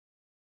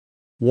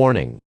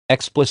Warning,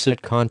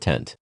 explicit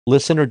content.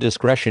 Listener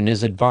discretion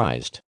is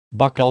advised.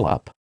 Buckle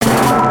up. This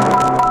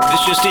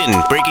just in,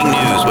 breaking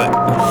news. What?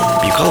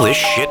 You call this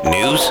shit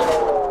news?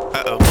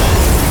 Uh-oh.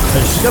 Hey,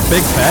 she's got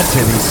big fat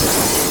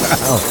titties.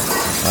 Oh,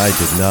 I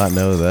did not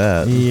know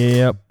that.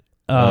 Yep.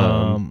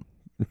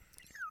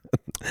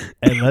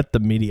 And let the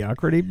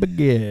mediocrity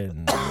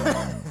begin.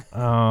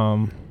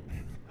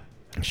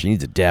 She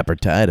needs a dapper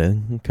tie to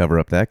cover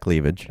up that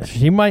cleavage.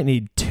 She might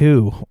need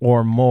 2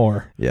 or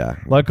more. Yeah.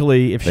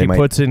 Luckily, if They she might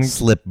puts in...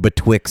 slip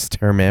betwixt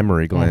her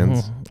mammary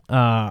glands.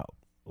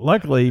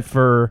 Luckily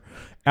for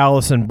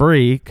Allison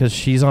Brie, because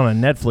she's on a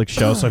Netflix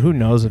show, so who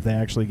knows if they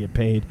actually get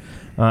paid.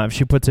 If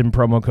she puts in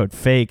promo code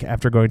FAKE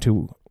after going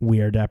to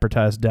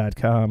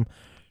wearedappertized.com,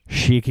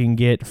 she can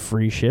get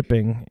free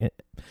shipping.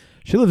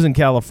 She lives in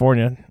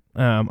California,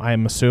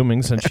 I'm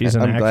assuming, since she's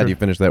an I'm actor. glad you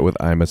finished that with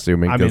I'm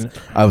assuming, because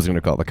I was going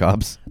to call the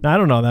cops. Now, I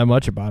don't know that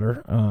much about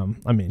her.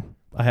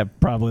 I have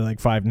probably like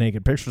 5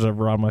 naked pictures of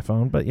her on my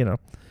phone, but,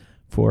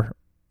 for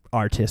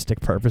artistic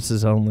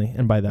purposes only.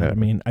 And by that, I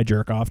mean I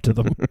jerk off to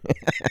them.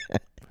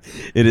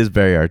 It is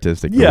very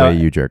artistic the way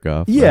you jerk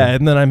off. Yeah,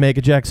 and then I make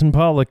a Jackson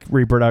Pollock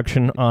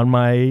reproduction on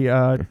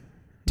my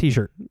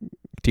T-shirt.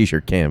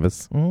 T-shirt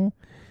canvas. Mm-hmm.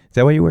 Is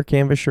that why you wear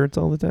canvas shirts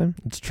all the time?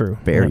 It's true.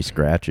 Very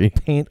scratchy.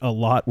 Paint a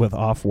lot with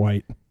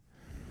off-white.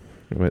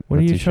 What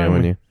are you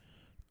showing you?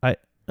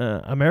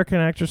 American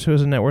actress who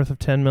has a net worth of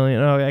 $10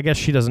 million. Oh, I guess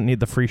she doesn't need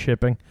the free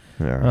shipping.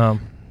 Yeah.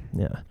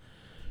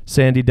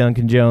 Sandy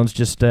Duncan Jones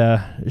just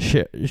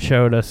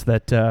showed us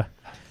that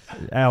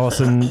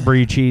Allison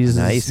Brie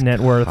Cheese's net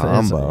worth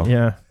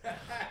combo.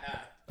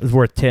 is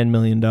worth $10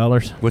 million.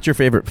 What's your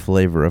favorite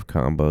flavor of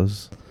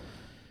combos?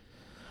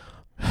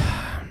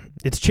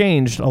 It's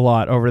changed a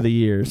lot over the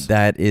years.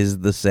 That is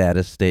the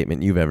saddest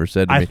statement you've ever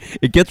said to me.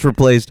 It gets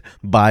replaced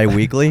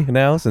bi-weekly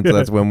now, since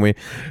that's when we...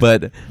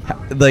 But,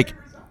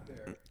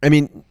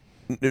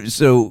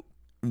 so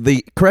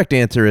the correct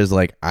answer is,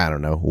 I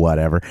don't know,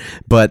 whatever.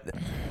 But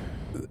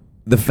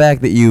the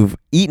fact that you've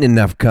eaten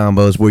enough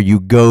combos where you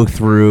go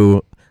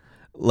through,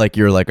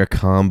 you're like a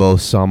combo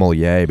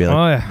sommelier, be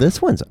like,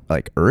 this one's,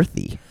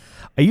 earthy.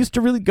 I used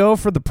to really go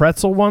for the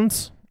pretzel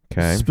ones.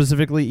 Okay.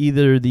 Specifically,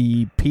 either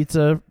the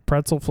pizza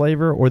pretzel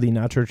flavor or the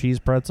nacho cheese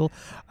pretzel.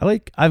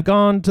 I've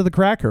gone to the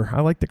cracker.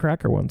 I like the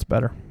cracker ones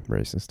better.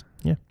 Racist.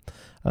 Yeah.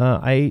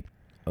 I ate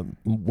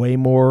way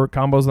more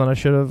combos than I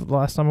should have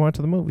last time I went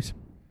to the movies.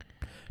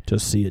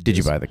 Just see it. Did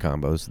you buy the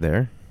combos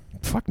there?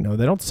 Fuck no,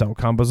 they don't sell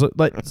combos.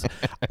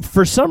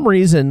 For some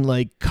reason,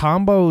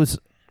 combos,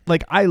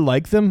 I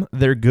like them.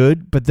 They're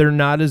good, but they're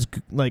not as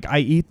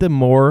I eat them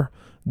more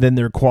than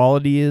their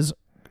quality is,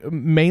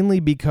 mainly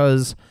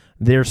because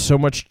they're so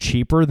much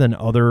cheaper than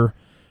other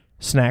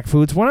snack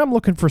foods. When I'm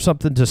looking for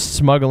something to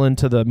smuggle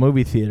into the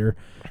movie theater,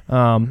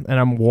 and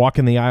I'm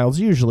walking the aisles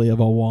usually of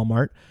a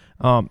Walmart,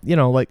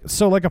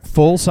 a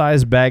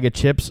full-size bag of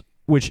chips,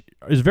 which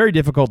is very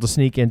difficult to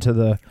sneak into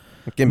the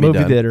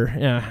movie theater.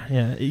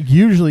 Yeah.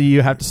 Usually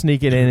you have to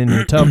sneak it in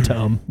your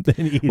tum-tum.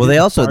 Well,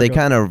 they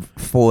kind of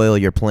foil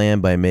your plan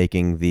by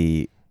making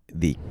the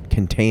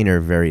container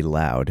very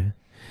loud.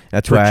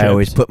 That's why I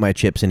always put my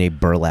chips in a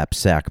burlap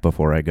sack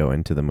before I go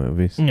into the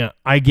movies. Yeah,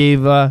 I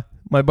gave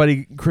my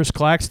buddy Chris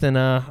Claxton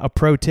a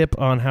pro tip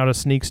on how to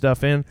sneak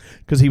stuff in,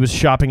 because he was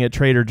shopping at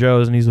Trader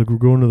Joe's and he's like, "We're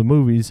going to the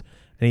movies,"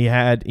 and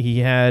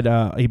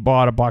he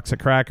bought a box of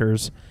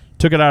crackers,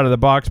 took it out of the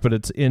box, but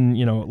it's in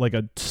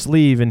a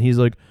sleeve, and he's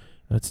like,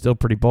 "It's still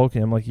pretty bulky."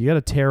 I'm like, "You got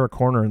to tear a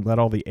corner and let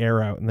all the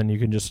air out, and then you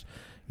can just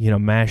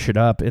mash it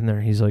up in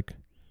there." He's like,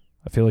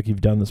 "I feel like you've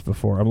done this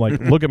before." I'm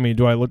like, "Look at me.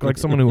 Do I look like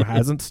someone who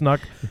hasn't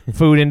snuck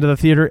food into the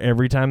theater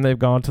every time they've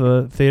gone to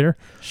the theater?"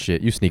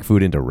 Shit, you sneak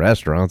food into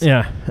restaurants.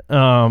 Yeah.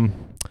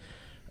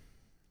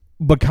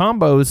 But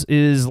combos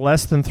is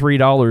less than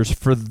 $3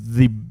 for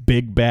the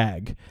big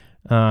bag.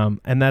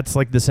 And that's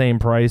the same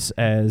price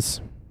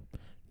as,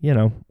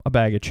 a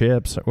bag of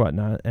chips or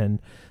whatnot. And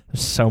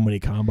there's so many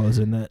combos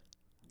in that.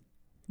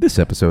 This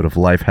episode of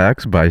Life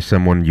Hacks by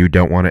someone you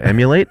don't want to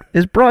emulate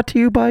is brought to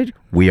you by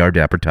We Are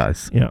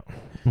Dappertize. Yeah.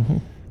 Mm-hmm.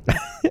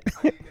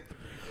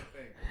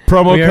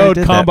 Promo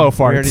code combo farts.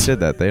 We already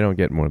did that. They don't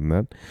get more than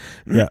that.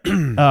 Yeah.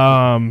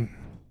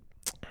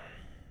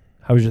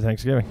 How was your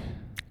Thanksgiving?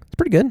 It's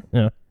pretty good.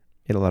 Yeah.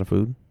 Ate a lot of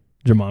food.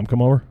 Did your mom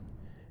come over?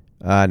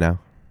 No.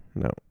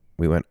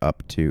 We went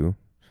up to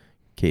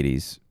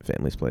Katie's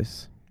family's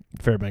place.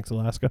 Fairbanks,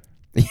 Alaska.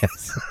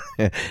 Yes.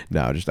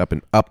 No, just up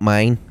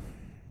Maine.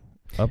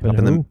 Up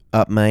in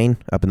Maine,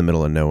 up in the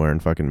middle of nowhere in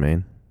fucking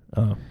Maine.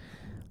 Oh.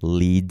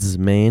 Leeds,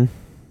 Maine.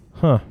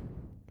 Huh.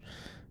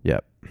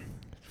 Yep.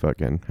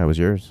 Fucking. How was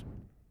yours?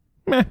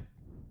 Meh.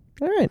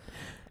 All right.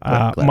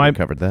 Glad we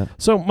covered that.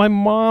 So my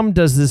mom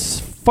does this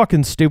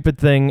fucking stupid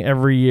thing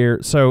every year.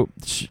 So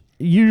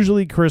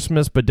usually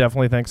Christmas, but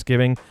definitely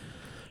Thanksgiving,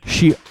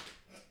 she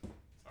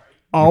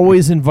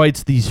always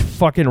invites these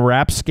fucking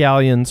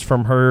rapscallions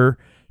from her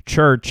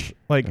church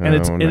Like, and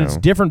it's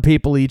different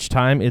people each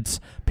time.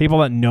 It's people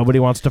that nobody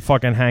wants to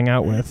fucking hang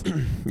out with.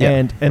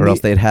 and or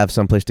else they'd have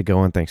someplace to go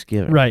on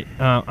Thanksgiving. Right.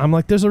 I'm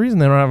like, there's a reason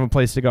they don't have a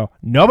place to go.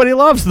 Nobody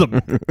loves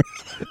them.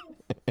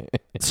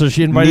 So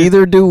she invited.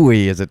 Neither do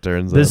we, as it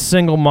turns out. This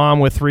single mom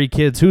with 3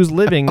 kids who's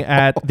living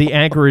at the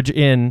Anchorage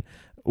Inn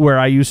where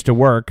I used to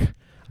work.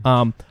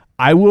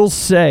 I will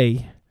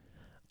say,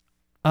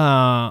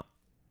 the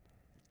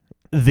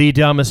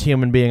dumbest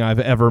human being I've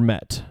ever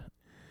met.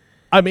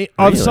 I mean,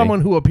 Really? of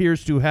someone who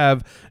appears to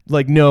have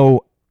like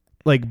no,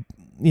 like,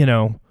 you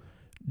know,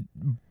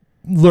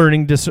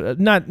 learning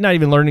not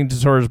even learning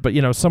disorders, but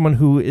you know, someone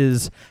who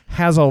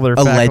has all their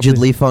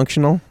allegedly faculties.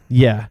 functional.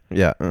 Yeah.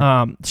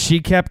 Yeah.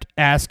 She kept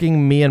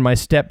asking me and my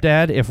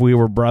stepdad if we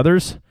were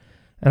brothers,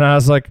 and I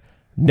was like,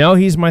 "No,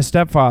 he's my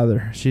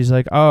stepfather." She's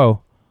like,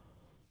 "Oh,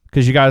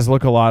 because you guys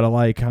look a lot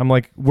alike." I'm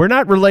like, "We're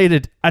not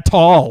related at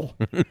all."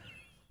 And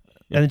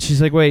then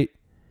she's like, "Wait."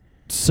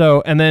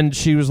 So, and then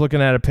she was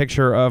looking at a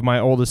picture of my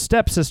oldest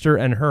stepsister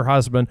and her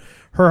husband.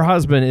 Her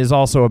husband is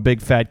also a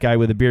big fat guy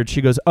with a beard. She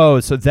goes, "Oh,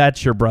 so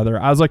that's your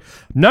brother." I was like,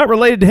 "Not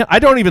related to him. I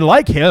don't even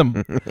like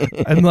him."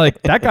 I'm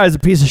like, "That guy's a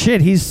piece of shit.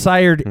 He's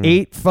sired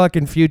 8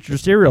 fucking future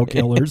serial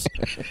killers."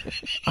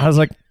 I was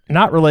like,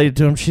 "Not related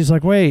to him." She's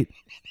like, "Wait,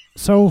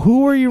 so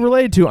who are you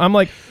related to?" I'm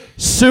like,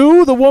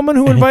 "Sue, the woman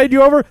who invited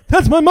you over,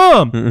 that's my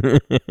mom.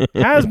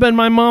 Has been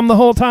my mom the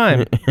whole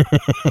time."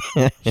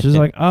 She's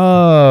like,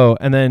 "Oh."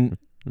 And then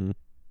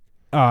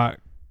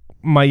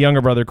my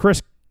younger brother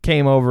Chris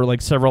came over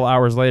like several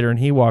hours later, and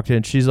he walked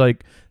in. She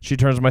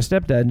turns to my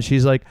stepdad and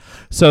she's like,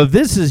 "So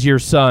this is your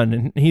son?"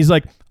 And he's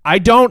like, "I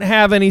don't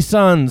have any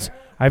sons.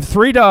 I have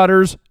 3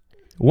 daughters.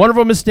 One of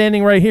them is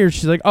standing right here."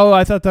 She's like, "Oh,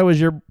 I thought that was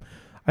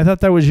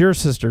your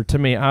sister." To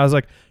me, I was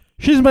like,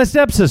 "She's my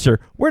stepsister.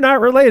 We're not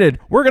related.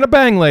 We're gonna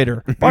bang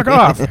later. Fuck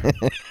off."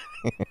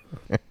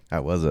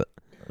 How was it?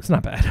 It's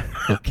not bad.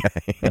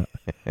 Okay. Yeah.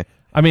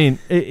 I mean,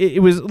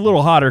 it was a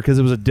little hotter because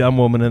it was a dumb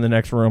woman in the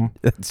next room.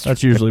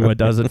 That's usually what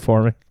does it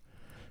for me.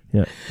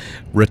 Yeah.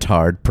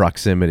 Retard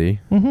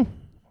proximity. Mm-hmm.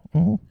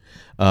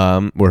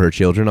 Mm-hmm. Were her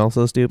children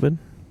also stupid?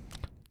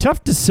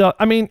 Tough to sell.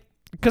 I mean,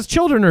 because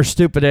children are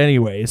stupid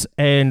anyways,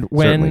 and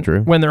Certainly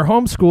true. when they're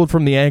homeschooled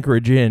from the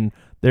Anchorage Inn,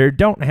 they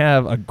don't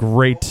have a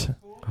great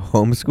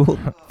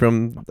Homeschooled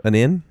from an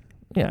inn?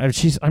 Yeah,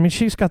 she's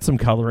got some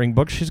coloring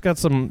books. She's got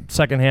some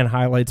secondhand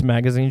highlights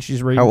magazine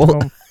she's reading.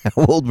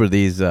 How old were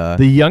these? The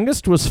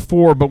youngest was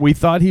 4, but we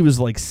thought he was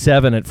like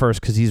 7 at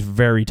first because he's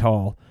very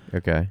tall.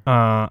 Okay.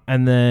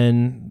 And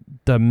then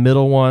the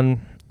middle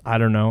one, I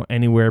don't know,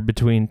 anywhere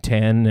between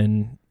 10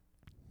 and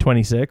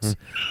 26.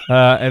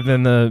 And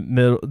then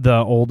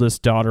the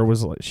oldest daughter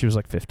was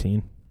like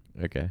 15.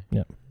 Okay.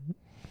 Yeah.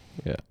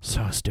 Yeah.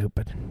 So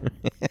stupid.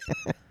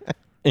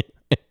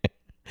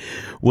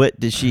 What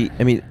did she?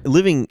 I mean,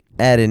 living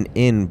at an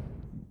inn,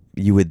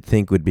 you would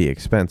think would be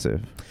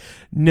expensive.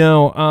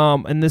 No,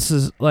 and this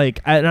is like,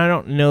 and I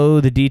don't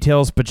know the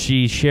details, but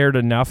she shared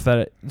enough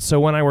that. So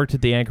when I worked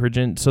at the Anchorage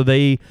Inn,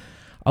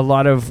 a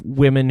lot of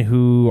women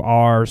who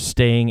are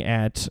staying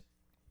at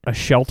a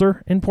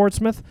shelter in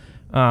Portsmouth,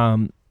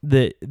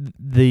 the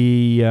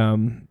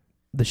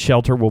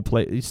shelter will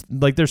play,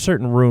 like there's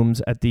certain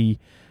rooms at the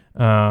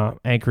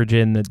Anchorage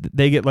Inn that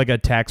they get like a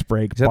tax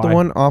break. Is that the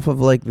one off of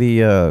like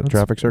the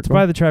traffic circle? It's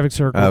by the traffic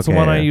circle. It's the Okay,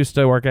 one I yeah. used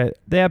to work at.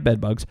 They have bed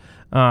bugs.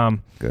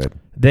 Good.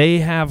 They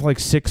have like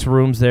 6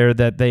 rooms there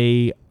that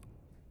they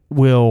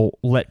will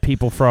let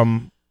people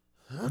from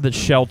the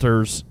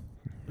shelters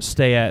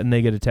stay at, and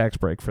they get a tax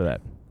break for that.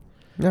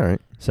 All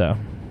right. So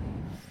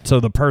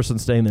the person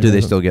staying there. Do they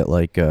doesn't- still get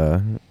like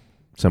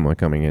someone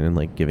coming in and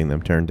like giving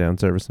them turn down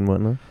service and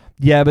whatnot?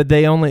 Yeah, but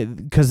they only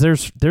because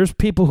there's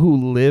people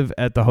who live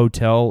at the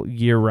hotel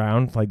year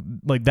round, like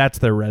that's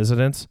their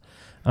residence,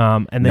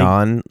 and they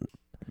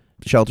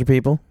non-shelter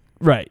people.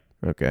 right.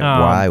 Okay.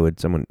 Why would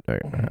someone?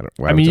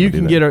 I mean, you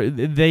can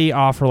get they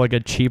offer like a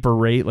cheaper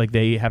rate, like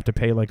they have to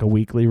pay like a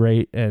weekly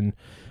rate,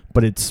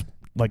 but it's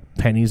like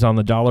pennies on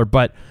the dollar.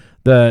 But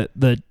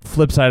the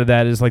flip side of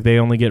that is like they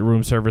only get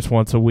room service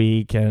once a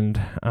week,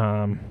 and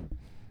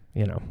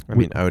you know, I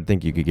mean, I would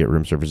think you could get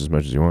room service as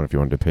much as you want if you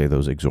wanted to pay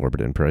those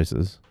exorbitant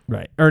prices.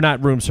 right, or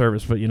not room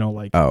service, but you know,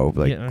 like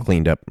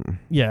Cleaned up.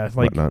 yeah,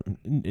 like whatnot.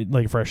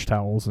 like fresh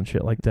towels and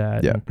shit like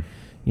that. Yeah. And,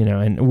 you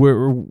know, and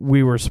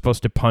we were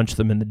supposed to punch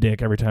them in the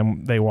dick every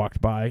time they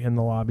walked by in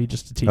the lobby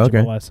just to teach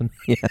them a lesson.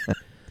 Yeah.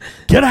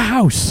 Get a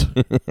house.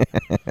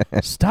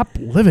 Stop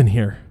living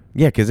here.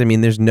 Yeah, because I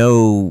mean, there's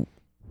no.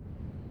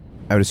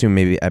 I would assume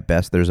maybe at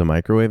best there's a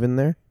microwave in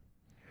there.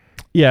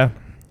 Yeah.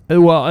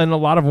 Well, and a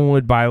lot of them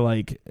would buy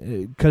like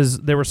because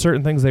there were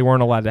certain things they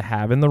weren't allowed to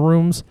have in the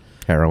rooms.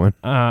 Heroin.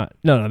 No,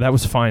 that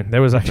was fine.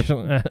 There was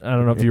actually, I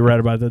don't know if you read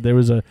about that. There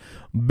was a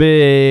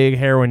big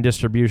heroin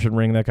distribution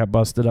ring that got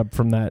busted up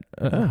from that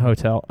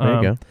hotel. There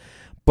you go.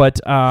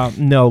 But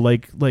no,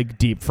 like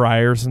deep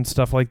fryers and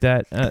stuff like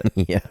that.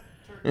 Yeah.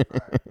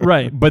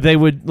 Right, but they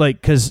would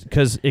like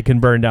because it can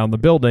burn down the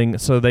building,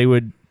 so they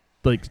would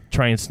like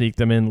try and sneak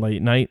them in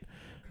late night,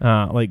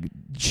 like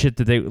shit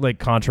that they like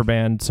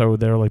contraband. So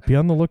they're like, be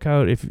on the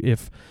lookout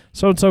if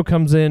so and so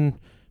comes in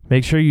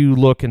make sure you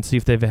look and see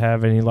if they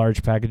have any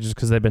large packages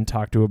because they've been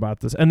talked to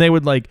about this. And they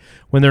would like,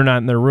 when they're not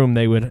in their room,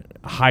 they would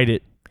hide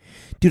it.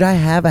 Dude, I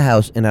have a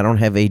house and I don't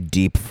have a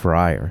deep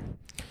fryer.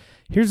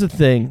 Here's the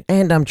thing.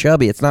 And I'm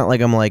chubby. It's not like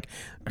I'm like,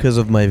 because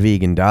of my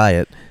vegan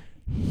diet.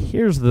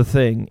 Here's the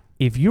thing.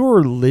 If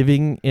you're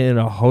living in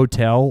a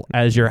hotel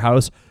as your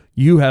house,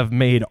 you have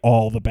made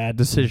all the bad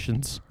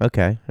decisions.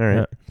 Okay, all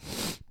right.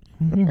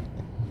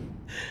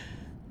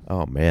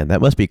 Oh, man, that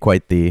must be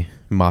quite the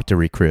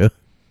Mottery crew.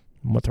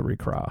 Mottery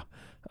crew.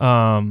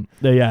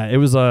 Yeah, it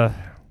was a...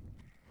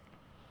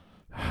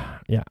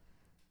 yeah.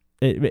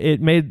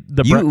 It made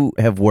the... You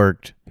have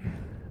worked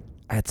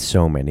at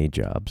so many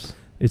jobs.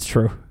 It's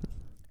true.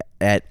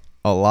 At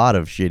a lot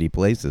of shitty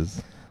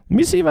places. Let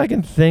me see if I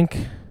can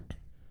think...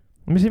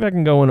 Let me see if I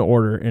can go in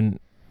order, and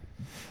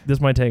this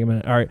might take a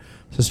minute. All right,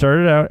 so I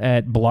started out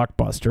at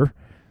Blockbuster.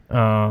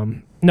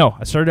 No,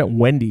 I started at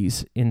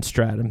Wendy's in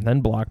Stratham,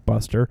 then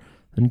Blockbuster,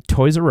 then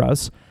Toys R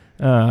Us.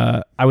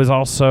 I was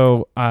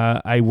also,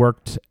 I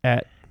worked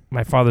at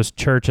my father's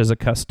church as a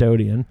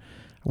custodian.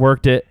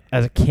 Worked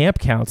as a camp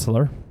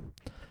counselor.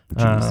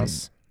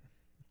 Jesus.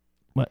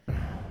 What?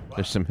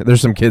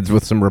 There's some kids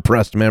with some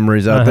repressed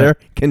memories out there.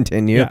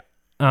 Continue.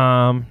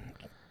 Yeah.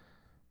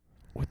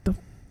 What the...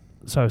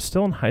 So I was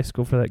still in high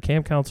school for that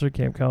camp counselor.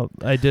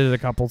 I did it a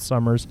couple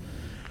summers.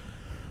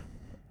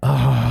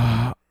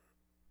 What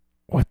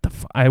the?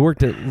 I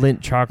worked at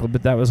Lindt Chocolate,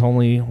 but that was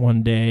only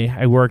one day.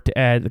 I worked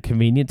at the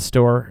convenience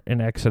store in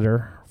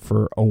Exeter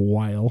for a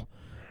while.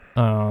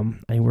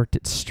 I worked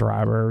at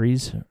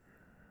Strawberries,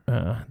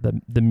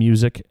 the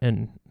music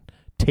and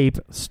tape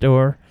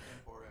store.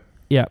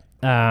 Yeah.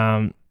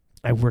 I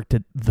worked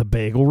at the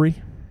Bagelry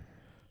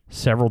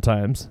several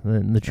times.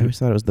 I always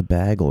thought it was the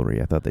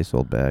Bagelry. I thought they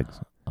sold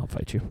bags. I'll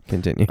fight you.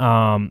 Continue.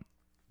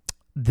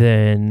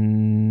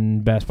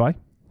 Then Best Buy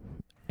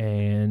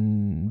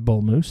and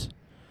Bull Moose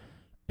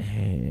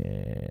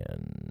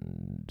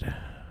and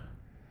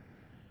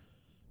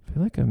I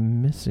feel like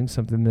I'm missing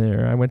something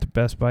there. I went to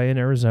Best Buy in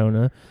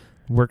Arizona,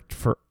 worked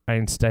for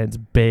Einstein's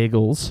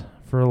Bagels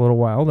for a little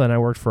while. Then I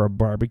worked for a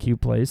barbecue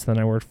place. Then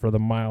I worked for the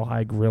Mile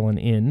High Grill and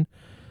Inn.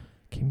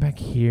 Came back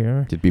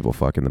here. Did people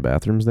fuck in the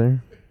bathrooms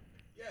there?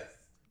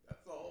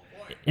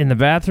 In the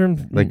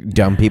bathroom? Like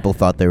dumb people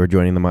thought they were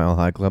joining the Mile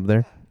High Club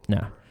there?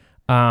 No.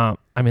 I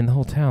mean, the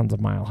whole town's a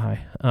mile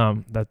high.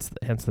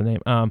 Hence the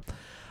name.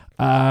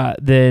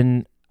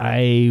 Then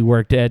I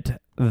worked at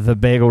the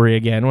Bagelry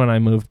again when I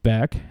moved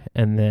back.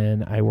 And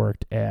then I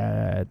worked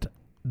at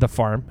the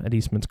farm at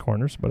Eastman's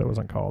Corners, but it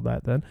wasn't called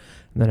that then.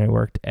 And then I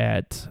worked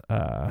at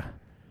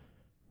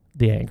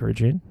the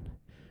Anchorage Inn.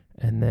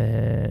 And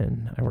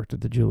then I worked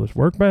at the Jeweler's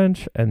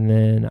Workbench. And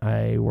then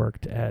I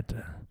worked at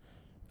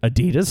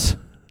Adidas.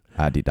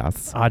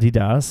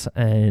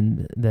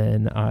 And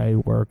then I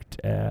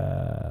worked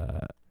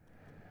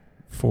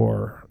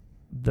for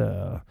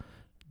the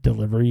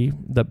delivery,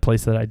 the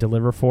place that I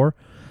deliver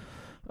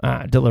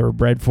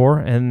bread for,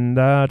 and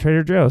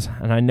Trader Joe's.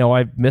 And I know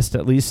I've missed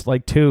at least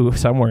like two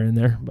somewhere in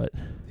there. But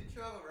did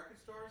you have a record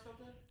store or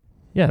something?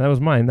 Yeah, that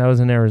was mine. That was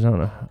in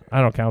Arizona.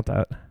 I don't count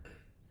that.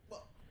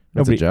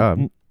 That's a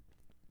job.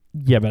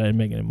 Yeah, but I didn't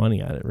make any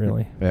money at it,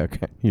 really. Yeah,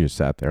 okay. You just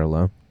sat there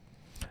alone.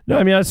 No,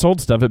 I mean, I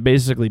sold stuff. It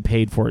basically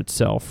paid for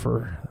itself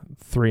for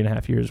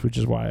 3.5 years, which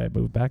is why I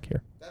moved back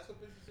here. That's what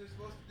business is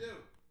supposed to do.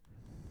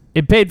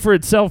 It paid for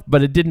itself,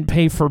 but it didn't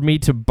pay for me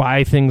to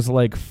buy things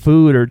like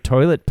food or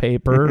toilet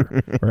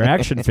paper or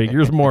action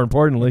figures, more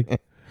importantly.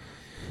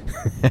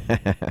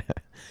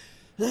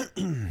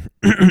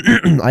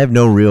 I have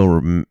no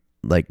real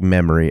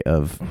memory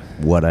of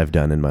what I've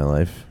done in my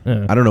life.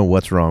 Yeah. I don't know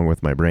what's wrong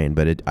with my brain,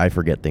 but I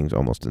forget things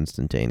almost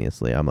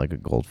instantaneously. I'm like a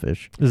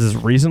goldfish. Is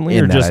this recently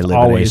in or that just I live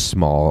always? In a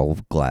small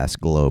glass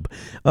globe.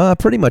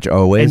 Pretty much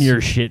always. And your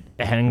shit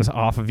hangs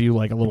off of you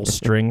like a little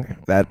string.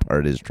 That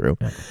part is true.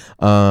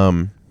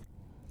 Yeah.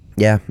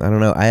 Yeah, I don't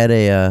know. I had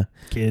a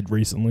kid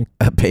recently,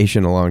 a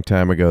patient a long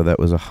time ago that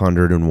was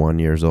 101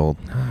 years old.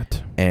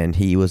 What? And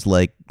he was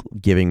like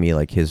giving me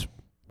like his,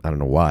 I don't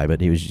know why,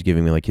 but he was just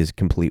giving me like his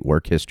complete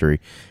work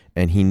history.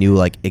 And he knew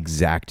like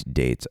exact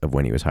dates of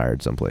when he was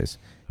hired someplace.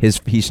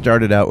 He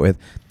started out with,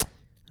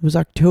 it was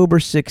October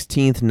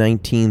 16th,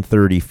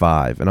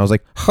 1935. And I was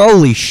like,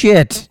 holy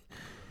shit,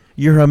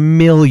 you're a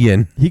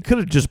million. He could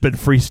have just been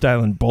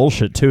freestyling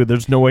bullshit too.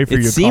 There's no way for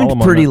you to call him on that. It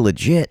seemed pretty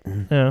legit.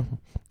 Yeah.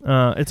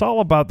 It's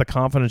all about the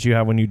confidence you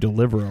have when you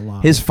deliver a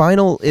lot. His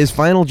final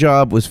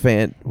job was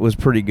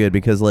pretty good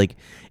because like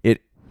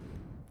it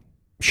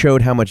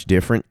showed how much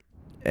different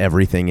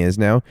everything is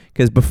now.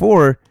 Because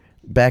before,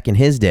 back in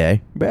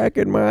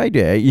my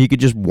day, you could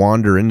just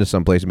wander into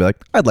some place and be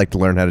like, I'd like to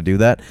learn how to do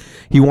that.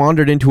 He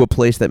wandered into a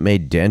place that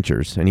made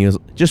dentures, and he was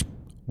just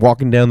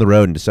walking down the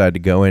road and decided to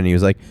go in. And he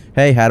was like,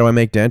 hey, how do I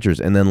make dentures?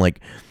 And then like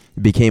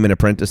became an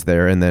apprentice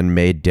there and then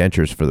made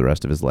dentures for the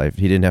rest of his life.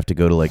 He didn't have to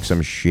go to like some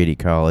shitty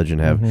college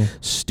and have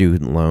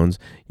student loans.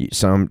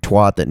 Some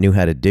twat that knew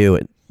how to do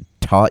it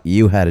taught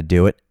you how to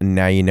do it, and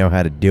now you know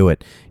how to do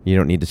it. You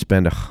don't need to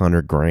spend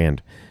 $100,000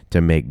 to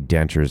make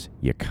dentures,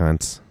 you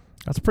cunts.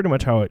 That's pretty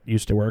much how it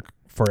used to work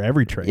for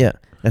every trade. Yeah,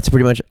 that's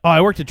pretty much Oh,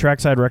 I worked at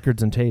Trackside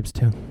Records and Tapes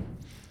too.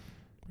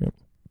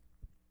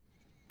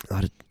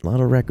 a lot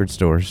of record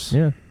stores.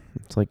 Yeah.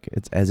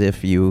 It's as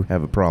if you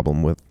have a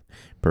problem with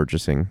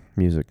purchasing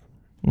music.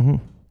 Mm-hmm.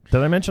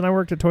 Did I mention I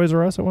worked at Toys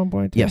R Us at one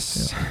point? Too?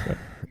 Yes.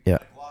 Yeah.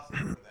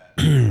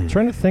 Yeah.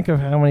 Trying to think of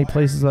how many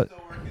places that.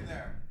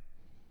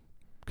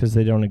 Because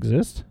they don't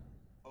exist.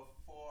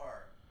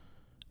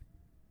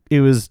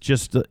 It was a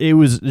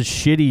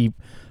shitty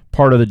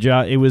part of the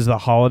job. It was the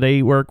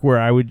holiday work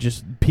where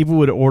people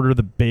would order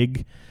the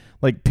big,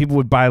 like people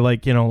would buy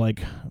like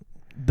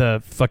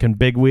the fucking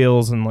big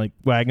wheels and like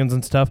wagons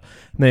and stuff,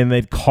 and then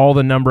they'd call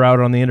the number out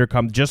on the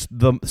intercom, just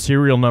the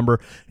serial number,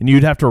 and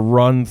you'd have to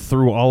run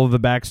through all of the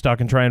back stock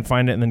and try and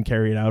find it and then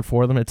carry it out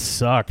for them. It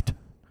sucked.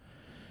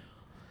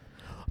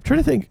 I'm trying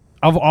to think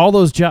of all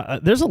those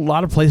jobs. There's a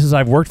lot of places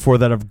I've worked for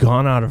that have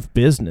gone out of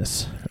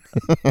business.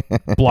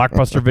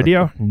 Blockbuster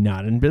Video,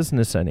 not in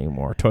business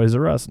anymore. Toys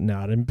R Us,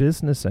 not in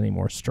business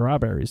anymore.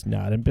 Strawberries,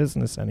 not in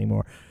business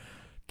anymore.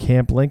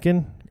 Camp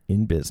Lincoln,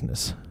 in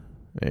business.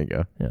 There you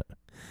go. Yeah.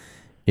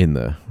 In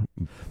the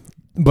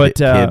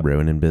kid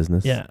ruining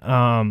business. Yeah.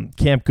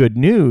 Camp Good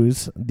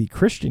News, the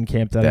Christian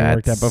camp that I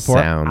worked at before,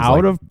 sounds out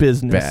like of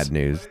business. Bad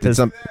news.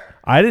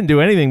 I didn't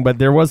do anything, but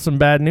there was some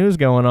bad news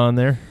going on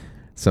there.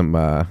 Some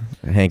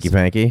hanky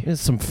panky There's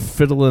some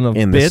fiddling of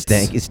in bits. the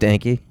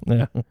stanky.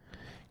 Yeah.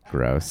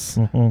 Gross.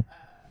 Mm-hmm.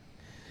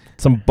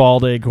 Some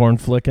bald acorn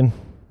flicking.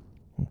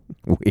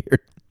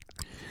 Weird.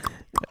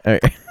 All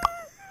right.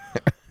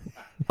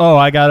 Oh,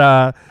 I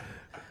got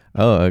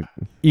Oh,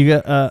 you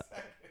got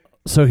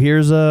so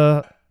here's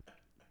I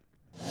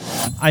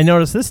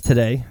noticed this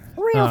today.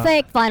 Real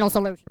fake final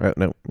solution.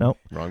 no,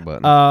 wrong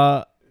button.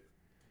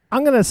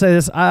 I'm gonna say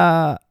this.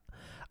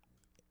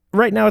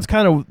 Right now it's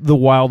kind of the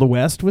Wild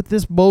West with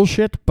this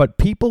bullshit, but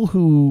people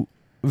who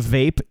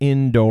vape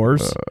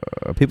indoors.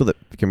 People that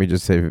can we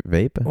just say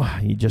vape? Wow,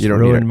 you just You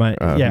don't ruined need my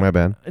my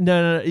bad.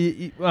 No.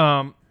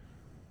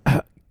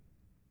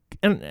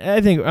 And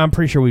I think I'm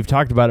pretty sure we've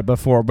talked about it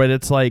before, but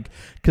it's like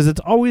because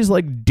it's always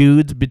like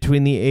dudes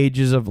between the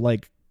ages of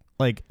like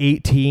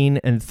 18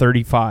 and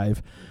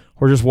 35.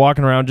 We're just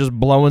walking around, just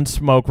blowing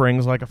smoke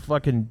rings like a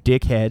fucking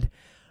dickhead,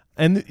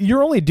 and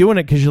you're only doing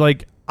it because you're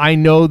like, I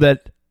know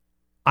that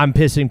I'm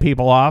pissing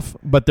people off,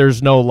 but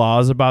there's no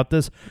laws about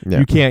this. Yeah.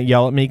 You can't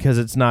yell at me because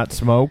it's not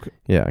smoke.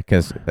 Yeah,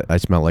 because I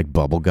smell like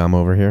bubble gum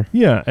over here.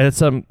 Yeah, and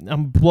it's I'm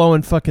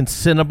blowing fucking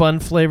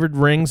Cinnabon flavored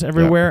rings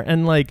everywhere,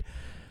 and like.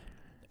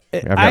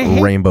 I've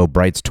got Rainbow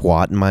Bright's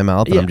twat in my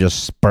mouth, and I'm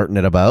just spurting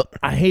it about.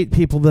 I hate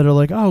people that are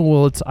like, oh,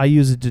 well, I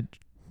use it to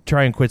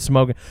try and quit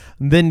smoking.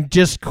 Then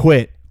just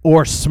quit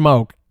or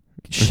smoke.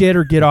 Shit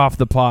or get off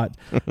the pot.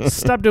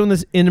 Stop doing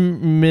this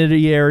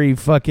intermediary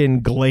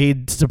fucking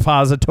Glade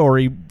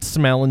suppository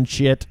smelling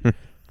shit.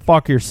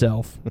 Fuck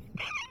yourself.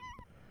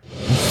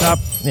 Stop.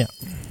 Yeah.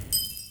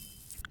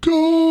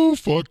 Go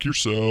fuck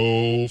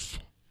yourself.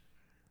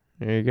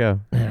 There you go.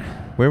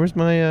 Where was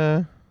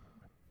my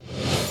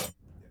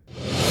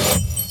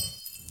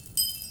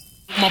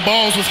My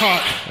balls was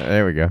hot.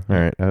 There we go. All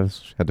right,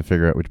 had to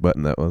figure out which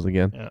button that was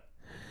again. Yeah.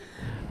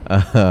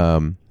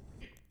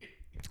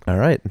 All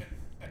right,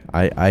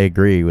 I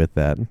agree with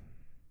that.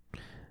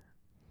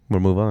 We'll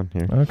move on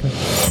here. Okay.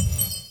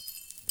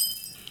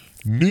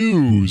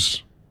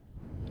 News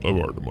of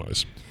our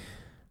demise.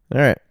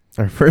 All right,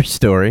 our first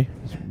story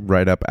is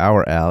right up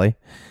our alley.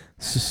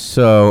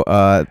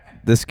 So,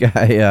 this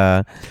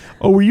guy.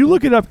 Oh, were you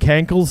looking up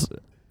cankles?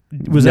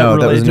 Was no,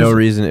 that was no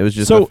reason. It was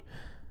just so.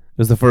 It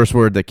was the first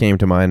word that came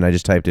to mind, and I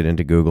just typed it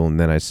into Google, and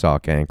then I saw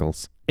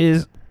cankles.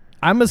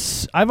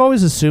 I've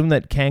always assumed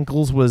that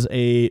cankles was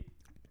a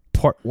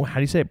how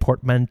do you say it?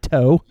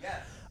 Portmanteau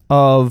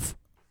of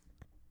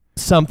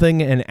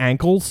something and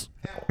ankles.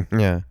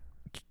 Yeah.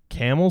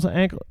 Camels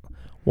ankle.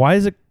 Why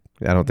is it?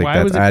 I don't think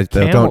why that's. was it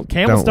camel?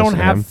 Camels don't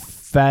have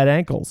fat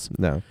ankles.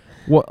 No.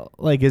 What?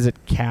 Like, is it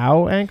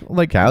cow ankle?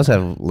 Like cows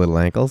have little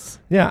ankles.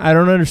 Yeah, I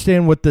don't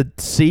understand what the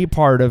C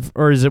part of,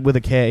 or is it with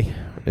a K?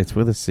 It's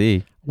with a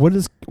C. What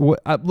is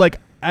like?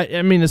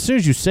 I mean, as soon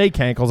as you say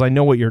cankles, I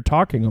know what you're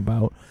talking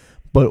about.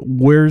 But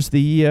where's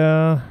the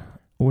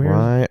where?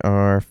 Why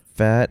are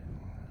fat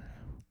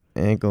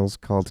ankles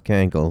called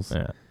cankles?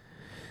 Yeah.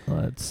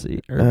 Let's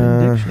see.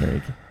 Urban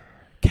Dictionary.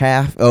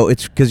 Calf. Oh,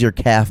 it's because your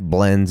calf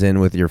blends in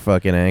with your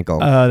fucking ankle.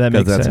 That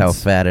makes sense. Because that's how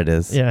fat it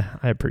is. Yeah,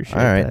 I appreciate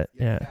that.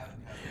 Yeah.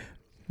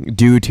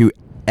 Due to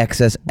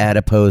excess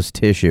adipose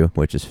tissue,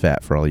 which is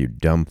fat for all you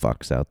dumb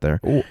fucks out there.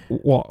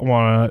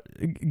 Want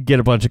to get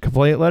a bunch of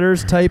complaint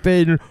letters? Type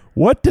in,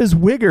 what does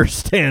Wigger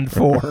stand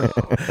for?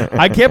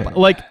 I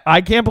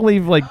can't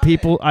believe like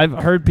people. I've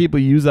heard people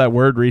use that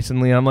word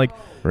recently. I'm like,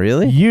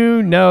 really?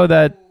 You know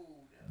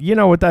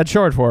what that's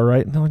short for,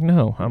 right? And they're like,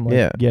 no. I'm like,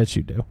 yeah. Yes,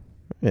 you do.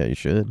 Yeah, you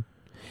should.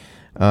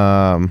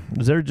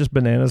 Is there just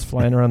bananas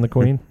flying around the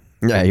queen?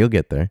 Yeah, you'll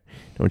get there.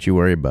 Don't you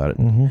worry about it.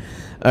 Mm-hmm.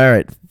 All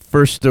right.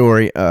 First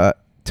story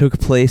took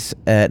place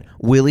at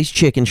Willie's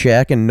Chicken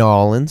Shack in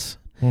Nolens.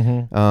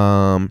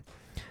 Mm-hmm.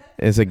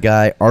 Is a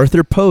guy,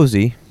 Arthur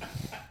Posey,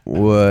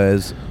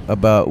 was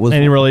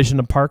any relation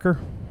to Parker?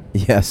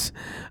 Yes.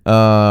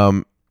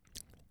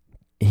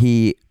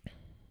 He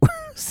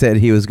said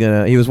he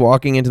was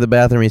walking into the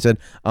bathroom. He said,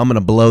 I'm going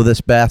to blow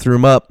this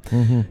bathroom up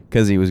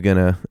because he was going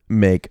to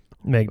make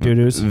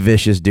doo-doos.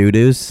 vicious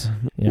doo-doos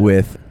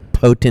with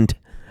potent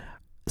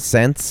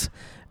scents.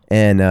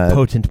 And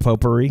Potent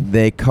potpourri.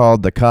 they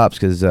called the cops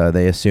because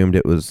they assumed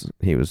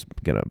he was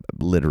going to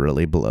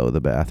literally blow the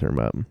bathroom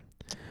up.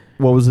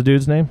 What was the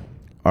dude's name?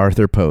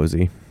 Arthur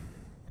Posey.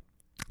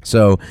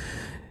 So,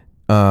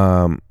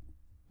 yeah,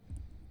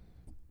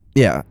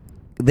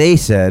 they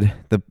said,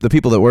 the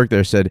people that work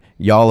there said,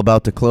 y'all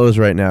about to close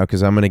right now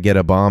because I'm going to get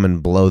a bomb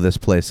and blow this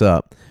place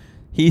up.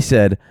 He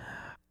said,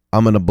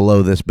 I'm going to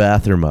blow this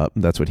bathroom up.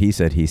 That's what he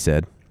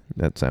said.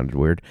 That sounded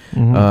weird.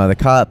 The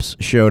cops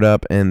showed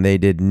up and they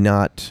did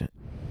not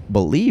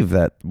believe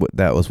that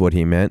was what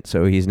he meant.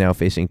 So he's now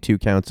facing 2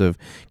 counts of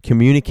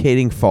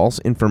communicating false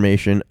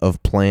information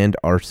of planned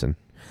arson.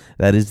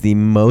 That is the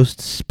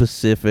most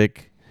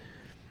specific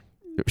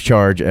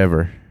charge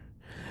ever.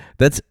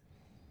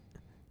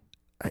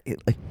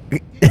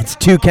 It's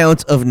 2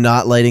 counts of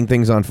not lighting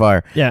things on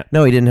fire. Yeah.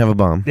 No, he didn't have a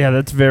bomb. Yeah,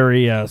 that's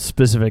very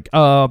specific.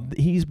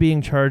 He's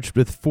being charged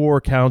with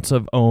 4 counts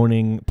of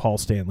owning Paul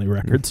Stanley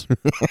records.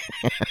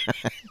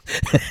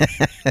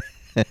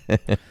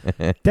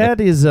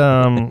 That is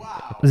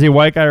he a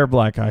white guy or a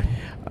black guy?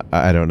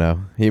 I don't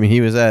know.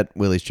 He was at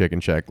Willie's Chicken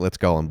Shack. Let's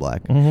call him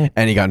black.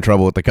 And he got in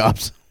trouble with the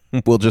cops.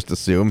 We'll just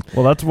assume.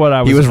 Well, that's what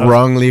I was. He was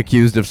wrongly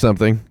accused of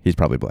something. He's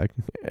probably black.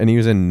 And he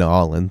was in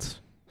Nolans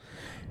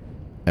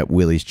at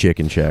Willie's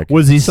Chicken Shack.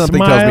 Was he Something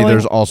smiling? tells me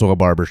there's also a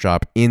barber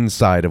shop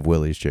inside of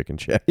Willie's Chicken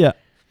Shack. Yeah.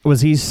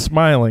 Was he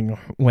smiling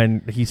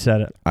when he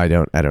said it? I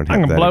don't have I'm that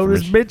gonna blow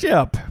this information. bitch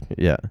up.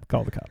 Yeah.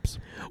 Call the cops.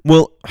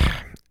 Well,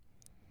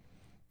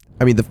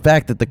 I mean, the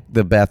fact that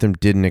the bathroom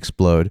didn't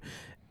explode,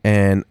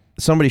 and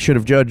somebody should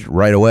have judged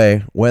right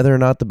away whether or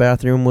not the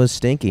bathroom was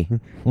stinky.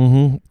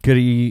 Mm-hmm. Could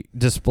he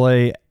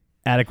display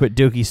adequate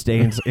dookie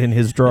stains in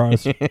his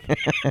drawers?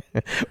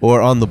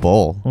 Or on the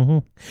bowl. Mm-hmm.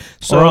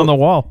 So or on the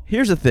wall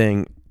here's a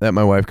thing that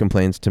my wife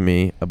complains to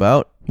me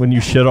about. when you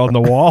shit on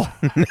the wall?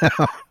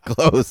 No,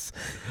 close.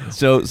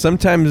 So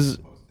sometimes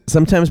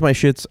my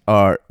shits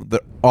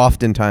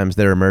oftentimes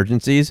they're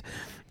emergencies,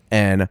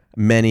 and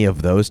many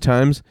of those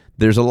times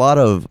there's a lot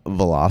of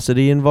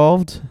velocity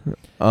involved.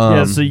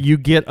 Yeah, so you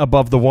get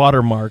above the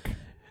water mark.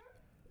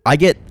 I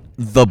get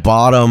the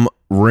bottom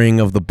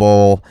ring of the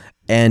bowl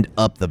and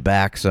up the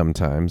back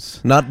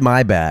sometimes. Not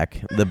my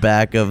back, the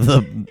back of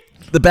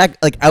the back,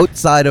 like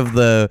outside of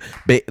the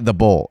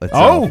bowl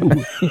itself.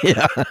 Oh,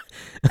 Yeah.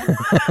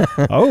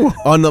 oh,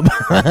 On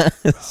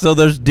the so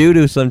there's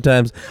doo-doo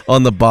sometimes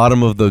on the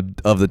bottom of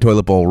the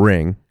toilet bowl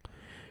ring.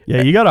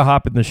 yeah. You got to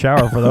hop in the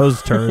shower for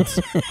those turds.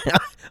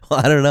 Well,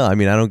 I don't know. I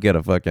mean, I don't get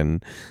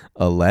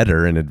a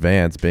letter in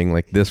advance being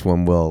like, this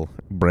one will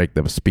break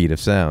the speed of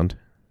sound.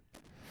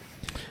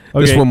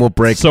 This Okay, one will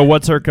break. So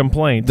what's her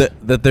complaint?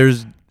 That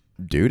there's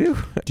doo-doo.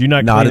 Do you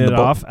not not clean in it the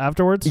bowl. off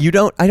afterwards?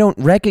 I don't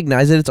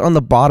recognize it. It's on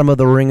the bottom of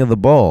the ring of the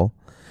bowl.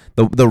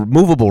 The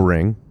movable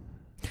ring.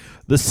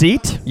 The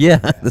seat? Yeah,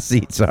 the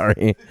seat,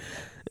 sorry.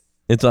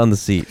 It's on the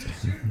seat.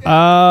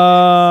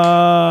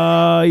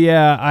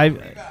 Yeah.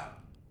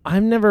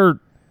 I've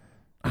never.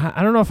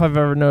 I don't know if I've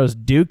ever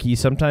noticed dookie.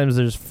 Sometimes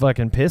there's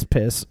fucking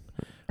piss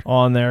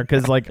on there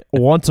because like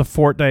once a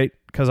fortnight,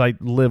 because I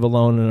live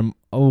alone and I'm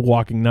a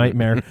walking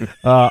nightmare.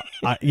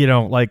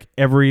 Like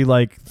every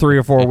 3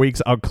 or 4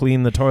 weeks, I'll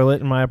clean the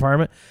toilet in my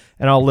apartment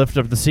and I'll lift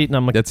up the seat and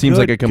I'm like, That seems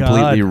like a "Good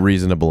completely God."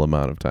 reasonable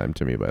amount of time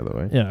to me, by the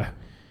way. Yeah.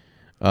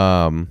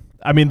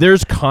 I mean,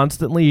 there's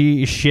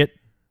constantly shit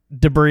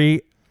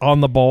debris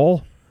on the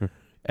bowl,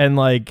 and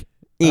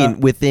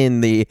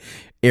within the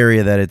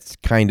area that it's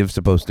kind of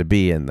supposed to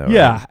be in, though.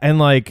 yeah, right? and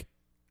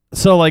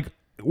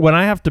when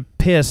I have to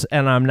piss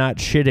and I'm not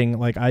shitting,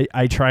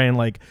 I try and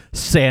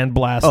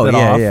sandblast it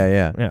off.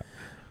 Yeah.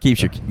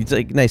 Keeps it's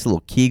like a nice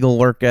little Kegel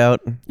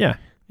workout. Yeah.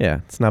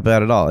 Yeah, it's not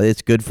bad at all.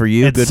 It's good for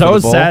you. It's good so for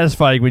the bowl.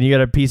 satisfying when you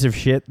get a piece of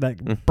shit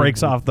that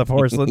breaks off the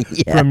porcelain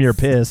from your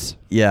piss.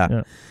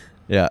 Yeah.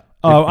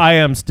 Oh, I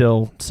am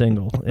still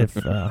single. If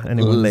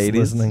anyone's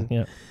Ladies. listening,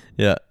 yeah.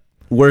 Yeah.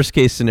 Worst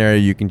case scenario,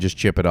 you can just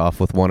chip it off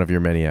with one of your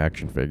many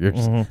action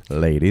figures,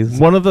 ladies.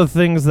 One of the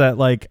things that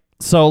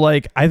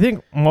I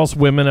think most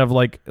women have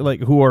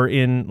who are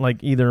in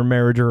either a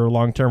marriage or a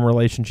long-term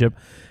relationship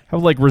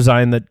have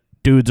resigned that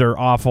dudes are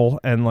awful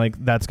and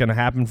that's going to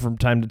happen from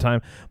time to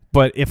time.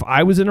 But if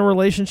I was in a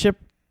relationship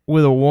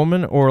with a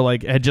woman or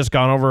had just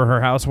gone over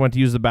her house, went to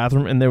use the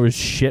bathroom and there was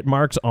shit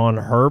marks on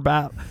her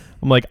bath,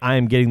 I'm like, I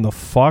am getting the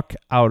fuck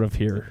out of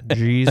here.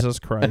 Jesus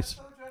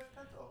Christ.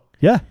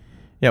 Yeah.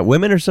 Yeah,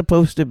 women are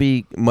supposed to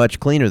be much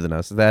cleaner than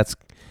us. That's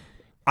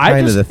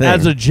kind of the thing.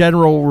 As a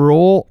general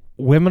rule,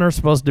 women are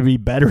supposed to be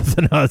better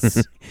than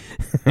us.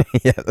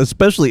 Yeah,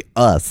 especially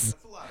us.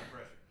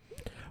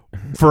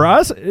 For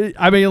us,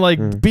 I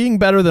mean, being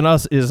better than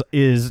us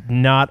is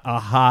not a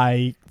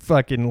high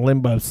fucking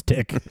limbo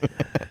stick.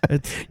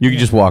 You can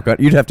just walk on.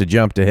 You'd have to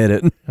jump to hit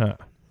it.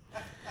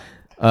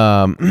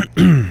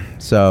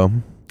 So,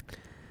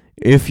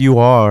 if you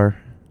are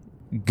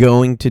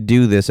going to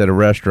do this at a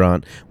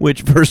restaurant,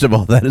 which, first of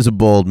all, that is a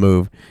bold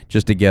move,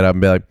 just to get up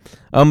and be like,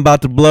 I'm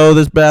about to blow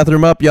this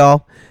bathroom up,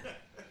 y'all.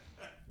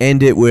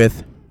 End it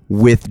with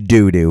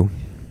doo-doo,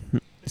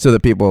 so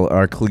that people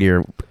are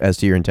clear as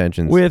to your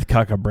intentions. With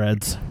caca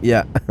breads.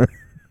 Yeah.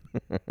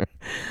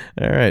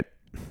 All right.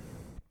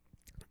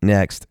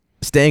 Next,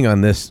 staying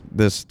on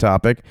this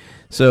topic,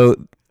 so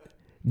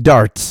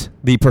darts,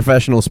 the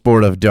professional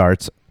sport of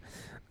darts,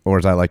 or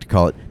as I like to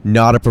call it,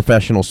 not a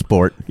professional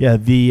sport. Yeah,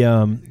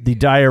 the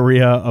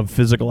diarrhea of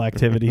physical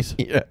activities.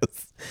 Yes.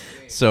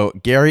 So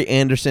Gary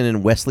Anderson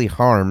and Wesley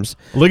Harms.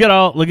 Look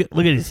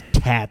at his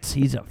tats.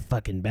 He's a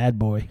fucking bad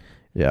boy.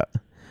 Yeah.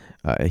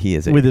 He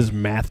is with his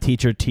math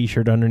teacher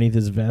T-shirt underneath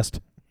his vest.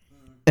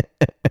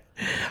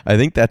 I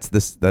think that's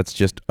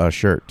just a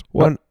shirt.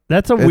 Well,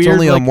 that's a it's weird. It's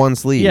only like, on one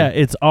sleeve. Yeah,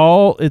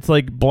 it's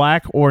like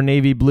black or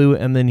navy blue,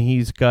 and then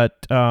he's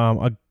got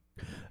the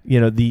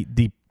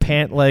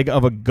pant leg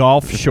of a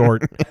golf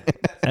short.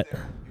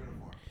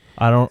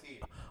 I don't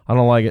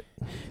like it.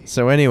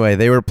 So anyway,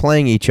 they were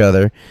playing each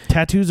other.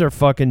 Tattoos are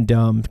fucking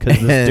dumb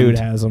because this dude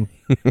has them,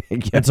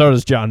 and so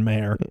does John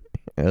Mayer.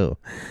 Oh,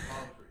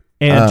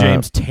 and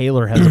James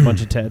Taylor has a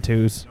bunch of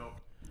tattoos.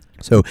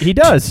 So he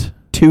does.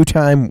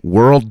 Two-time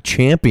world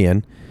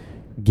champion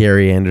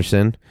Gary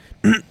Anderson.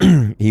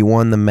 He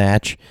won the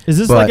match. Is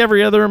this like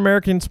every other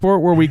American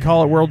sport where we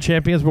call it world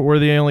champions, but we're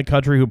the only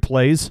country who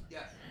plays?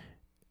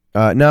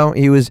 No,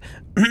 he was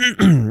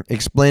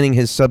explaining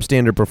his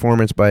substandard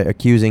performance by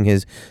accusing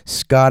his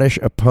Scottish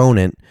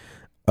opponent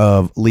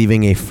of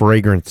leaving a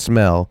fragrant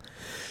smell.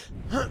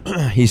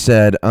 He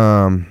said,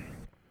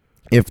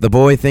 if the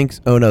boy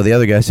thinks... Oh, no, the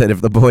other guy said,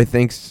 if the boy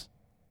thinks...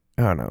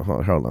 Oh, no,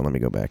 hold on, let me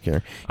go back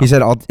here. He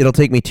said, it'll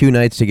take me 2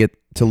 nights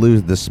to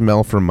lose the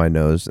smell from my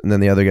nose. And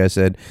then the other guy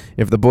said,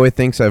 if the boy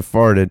thinks I've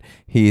farted,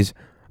 he's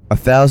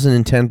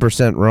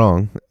 1,010%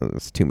 wrong.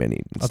 That's too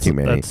many. That's too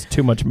many. That's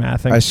too much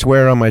mathing. I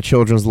swear on my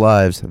children's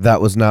lives,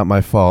 that was not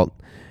my fault.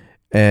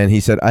 And he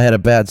said, I had a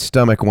bad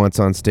stomach once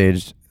on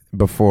stage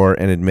before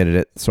and admitted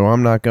it, so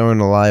I'm not going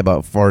to lie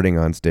about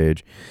farting on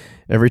stage.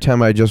 Every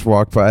time I just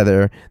walked by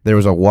there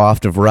was a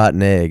waft of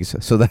rotten eggs,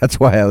 so that's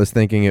why I was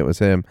thinking it was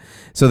him.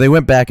 So they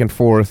went back and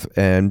forth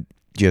and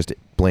just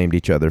blamed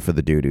each other for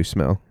the doo-doo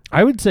smell.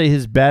 I would say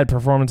his bad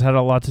performance had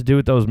a lot to do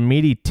with those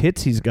meaty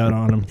tits he's got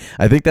on him.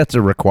 I think that's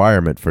a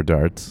requirement for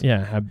darts.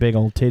 Yeah, have big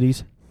old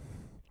titties.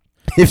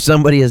 If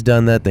somebody has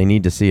done that, they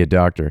need to see a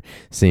doctor,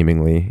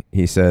 seemingly.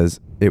 He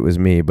says, it was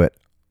me, but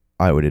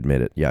I would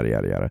admit it, yada,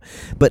 yada, yada.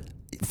 But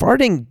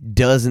farting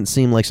doesn't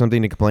seem like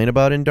something to complain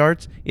about in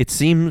darts. It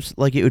seems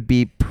like it would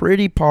be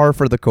pretty par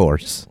for the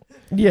course.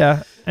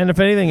 Yeah, and if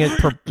anything, it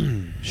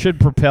should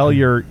propel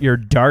your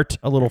dart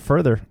a little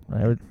further.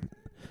 A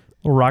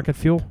little rocket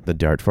fuel. The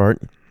dart fart.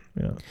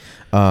 Yeah.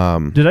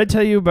 Did I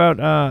tell you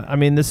about? I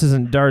mean, this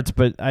isn't darts,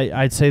 but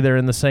I'd say they're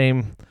in the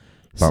same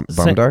bum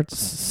darts.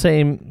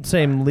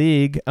 Same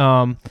league.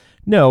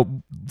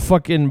 No,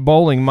 fucking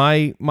bowling.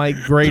 My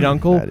great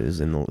uncle that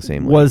is in the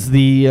same league. Was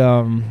the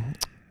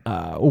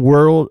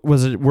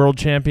world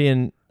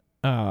champion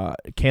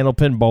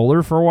candlepin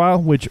bowler for a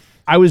while, which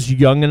I was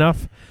young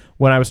enough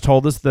when I was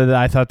told this that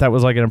I thought that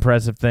was like an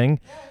impressive thing.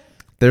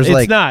 There's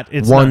it's not.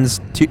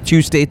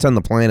 Two states on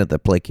the planet that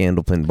play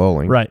candlepin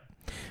bowling. Right.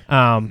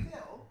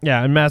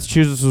 Yeah, and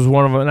Massachusetts was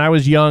one of them. And I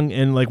was young,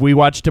 and like we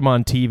watched him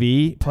on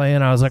TV play,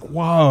 and I was like,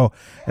 whoa.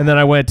 And then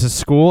I went to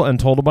school and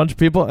told a bunch of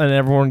people, and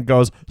everyone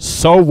goes,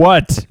 so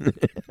what?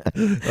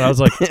 And I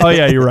was like, oh,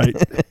 yeah, you're right.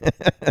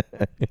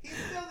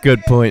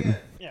 Good point.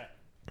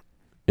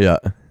 Yeah.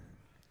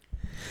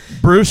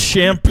 Bruce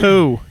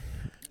Shampoo.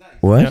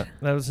 What? Yeah,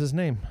 that was his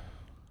name.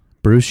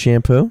 Bruce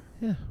Shampoo?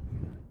 Yeah.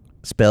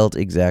 Spelled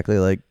exactly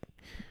like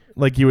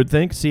you would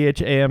think.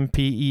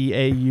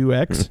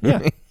 CHAMPEAUX.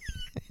 Yeah.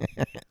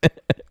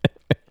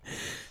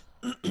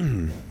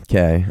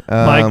 Okay.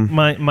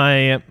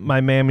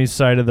 My mammy's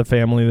side of the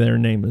family, their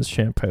name is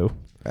Shampoo.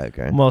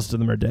 Okay. Most of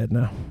them are dead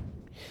now.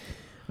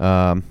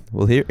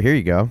 Well, here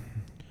you go.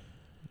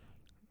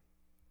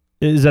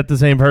 Is that the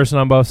same person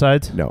on both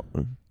sides? No.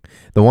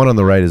 The one on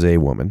the right is a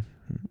woman.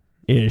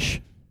 Ish.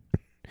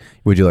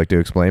 Would you like to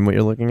explain what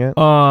you're looking at?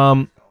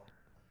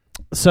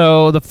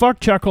 So the fuck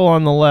chuckle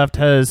on the left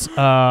has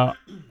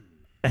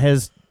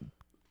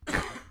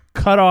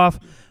cut off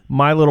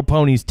My Little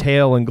Pony's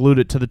tail and glued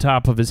it to the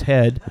top of his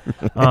head.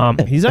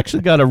 He's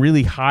actually got a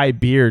really high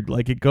beard.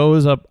 Like it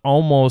goes up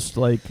almost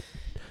like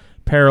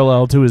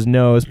parallel to his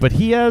nose, but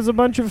he has a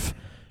bunch of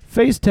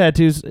face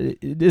tattoos.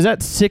 Is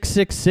that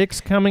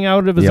 666 coming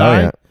out of his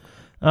eye? Yeah.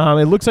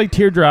 It looks like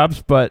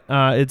teardrops, but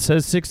it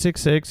says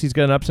 666. He's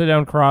got an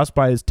upside-down cross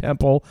by his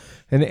temple,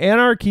 an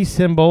anarchy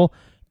symbol,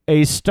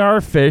 a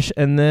starfish,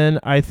 and then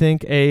I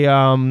think a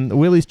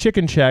Willie's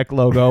Chicken Shack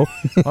logo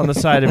on the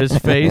side of his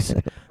face.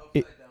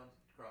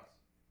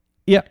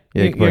 Yeah,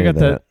 you got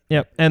that.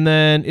 Yep. And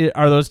then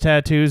are those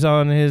tattoos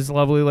on his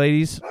lovely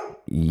ladies?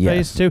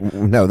 face too?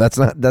 No, that's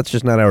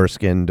just not how her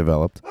skin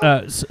developed.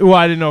 Well,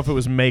 I didn't know if it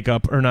was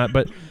makeup or not,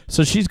 but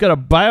so she's got a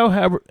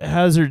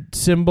biohazard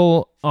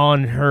symbol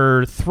on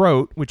her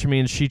throat, which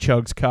means she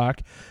chugs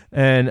cock,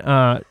 and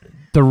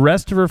the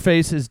rest of her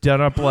face is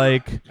done up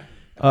like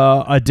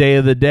a Day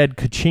of the Dead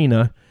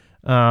Kachina.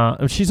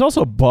 She's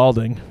also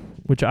balding,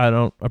 which I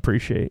don't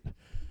appreciate.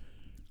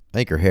 I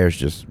think her hair's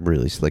just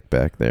really slick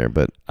back there,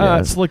 but yeah,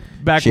 It's slicked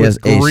back she with has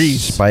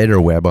grease. a spider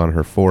web on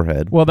her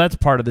forehead. Well, that's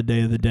part of the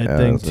Day of the Dead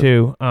thing is it?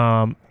 too.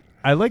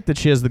 I like that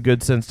she has the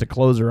good sense to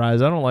close her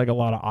eyes. I don't like a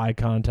lot of eye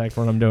contact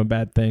when I'm doing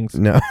bad things.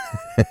 No.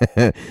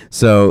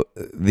 So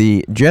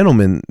the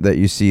gentleman that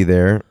you see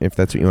there, if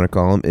that's what you want to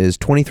call him, is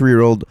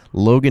 23-year-old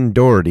Logan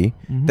Doherty.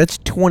 Mm-hmm. That's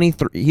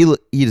 23.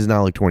 He does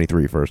not look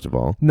 23, first of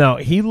all. No,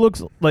 he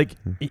looks like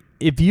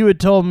if you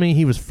had told me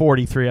he was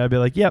 43, I'd be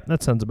like, yep,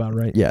 that sounds about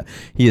right. Yeah,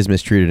 he has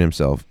mistreated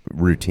himself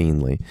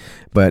routinely.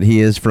 But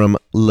he is from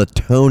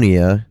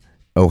Latonia,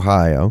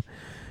 Ohio,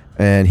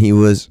 and he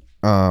was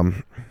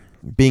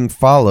being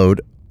followed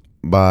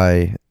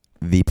by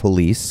the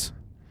police.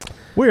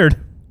 Weird.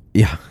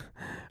 Yeah.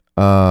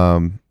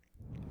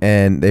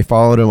 And they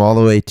followed him all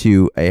the way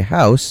to a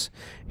house.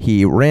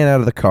 He ran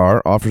out of the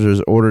car.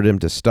 Officers ordered him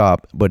to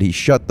stop, but he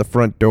shut the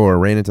front door,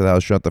 ran into the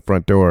house, shut the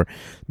front door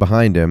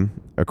behind him,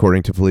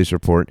 according to police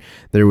report.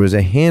 There was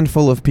a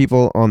handful of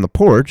people on the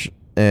porch,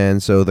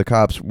 and so the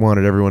cops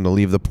wanted everyone to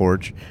leave the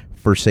porch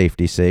for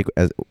safety's sake,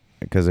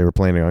 because they were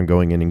planning on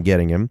going in and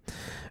getting him.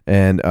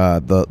 And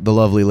the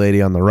lovely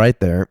lady on the right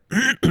there,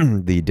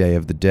 the Day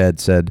of the Dead,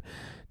 said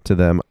to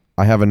them,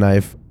 "I have a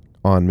knife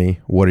on me.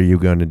 What are you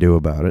going to do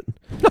about it?"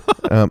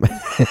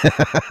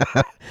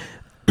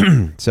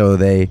 So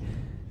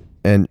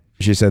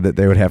she said that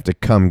they would have to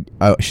come.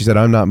 She said,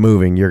 "I'm not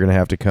moving. You're going to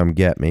have to come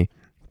get me."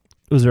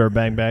 Was there a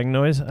bang bang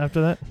noise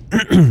after that?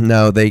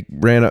 No, they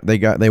ran up.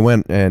 They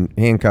went and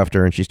handcuffed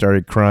her, and she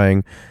started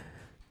crying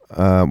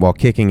while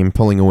kicking and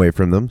pulling away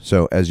from them.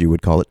 So, as you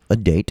would call it, a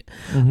date.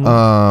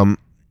 Mm-hmm.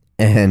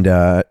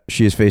 And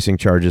she is facing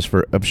charges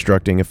for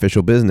obstructing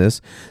official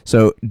business.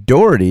 So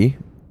Doherty,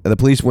 the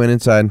police went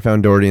inside and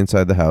found Doherty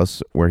inside the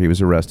house where he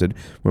was arrested.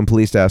 When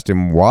police asked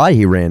him why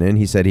he ran in,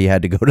 he said he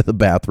had to go to the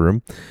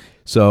bathroom.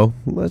 So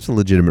that's a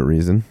legitimate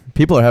reason.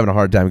 People are having a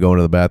hard time going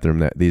to the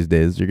bathroom these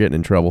days. You're getting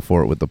in trouble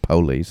for it with the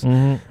police.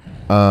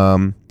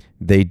 Mm-hmm.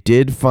 They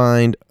did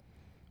find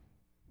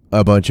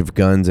a bunch of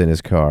guns in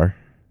his car.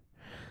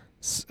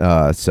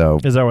 So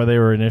Is that why they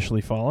were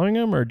initially following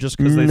him, or just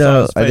because they No,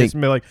 saw his I face think-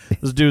 and be like,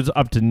 this dude's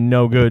up to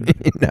no good?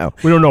 no,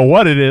 We don't know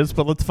what it is,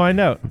 but let's find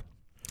out.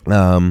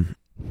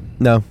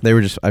 no, they were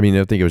just. I mean,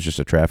 I think it was just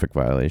a traffic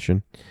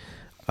violation.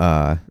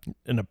 An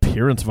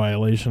appearance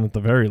violation at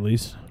the very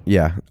least.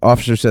 Yeah,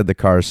 officer said the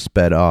car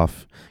sped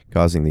off,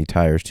 causing the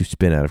tires to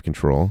spin out of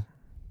control.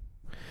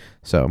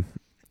 So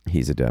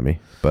he's a dummy,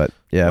 but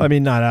yeah. I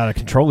mean, not out of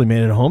control. He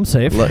made it home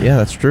safe. Yeah,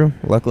 that's true.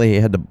 Luckily,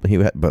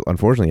 but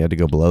unfortunately, he had to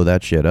go blow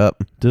that shit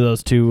up. Do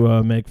those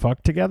two make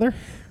fuck together?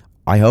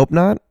 I hope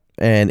not.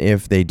 And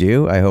if they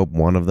do, I hope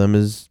one of them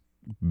is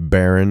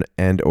barren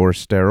and or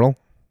sterile.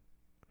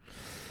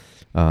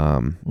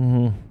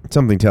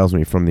 Something tells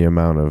me from the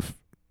amount of,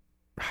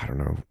 I don't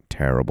know,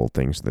 terrible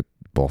things that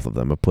both of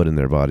them have put in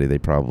their body, they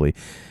probably,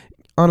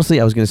 honestly,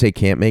 I was going to say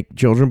can't make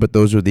children, but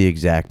those are the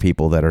exact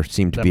people that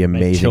seem to That be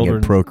make amazing children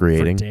at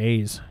procreating. for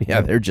days.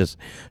 Yeah, they're just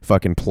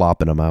fucking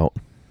plopping them out.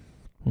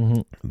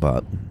 Mm-hmm.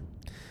 But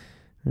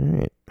all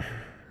right,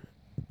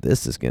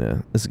 this is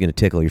gonna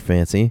tickle your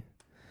fancy.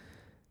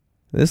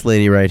 This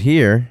lady right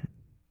here,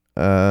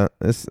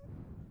 this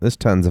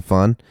tons of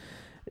fun,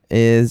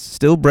 is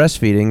still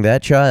breastfeeding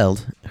that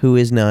child who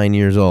is 9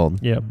 years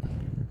old. Yep.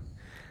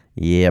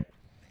 Yep.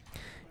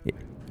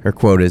 Her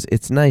quote is,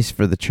 "It's nice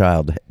for the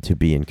child to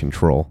be in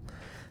control."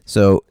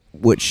 So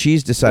what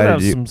she's decided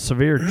to do, Some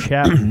severe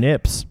chapped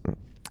nips.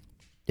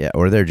 yeah,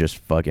 or they're just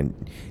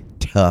fucking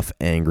tough,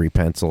 angry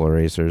pencil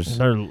erasers.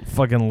 They're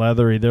fucking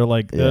leathery. They're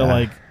like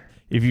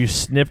if you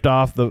snipped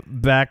off the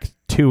back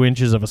 2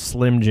 inches of a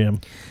Slim Jim.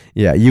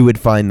 Yeah, you would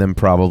find them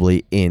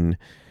probably in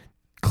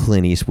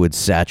Clint Eastwood's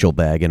satchel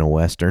bag in a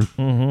Western.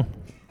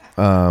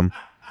 Mm-hmm.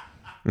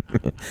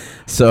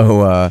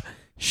 So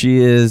she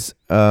is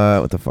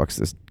what the fuck's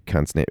this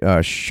cunt's name?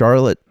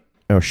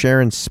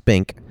 Sharon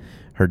Spink.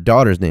 Her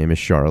daughter's name is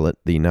Charlotte,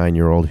 the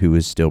 9-year-old who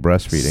is still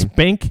breastfeeding.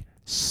 Spink?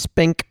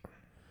 Spink.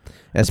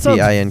 That sounds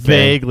S-P-I-N-K.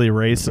 vaguely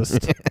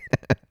racist.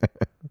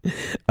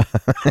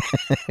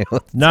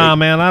 Nah,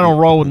 man, I don't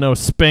roll with no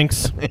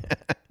spinks.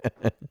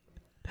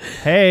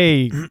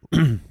 Hey,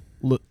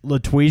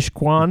 Latwish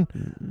Kwan,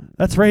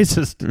 that's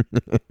racist.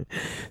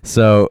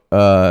 So,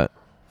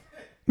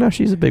 no,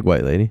 she's a big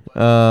white lady.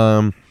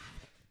 No,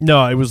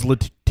 it was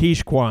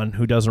Latish Kwan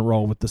who doesn't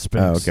roll with the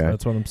spinks. Oh, okay.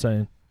 That's what I'm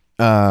saying.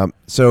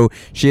 So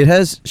she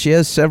has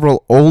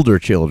several older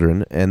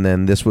children, and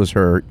then this was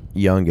her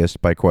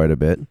youngest by quite a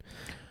bit,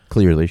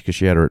 clearly, because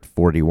she had her at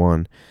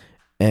 41.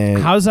 And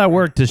How does that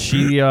work? Does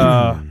she,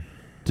 are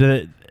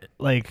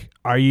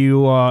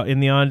you in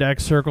the on deck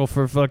circle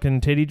for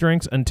fucking titty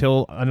drinks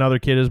until another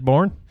kid is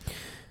born?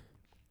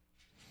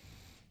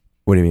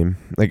 What do you mean?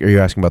 Like, are you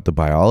asking about the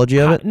biology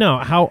of it? No,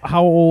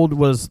 how old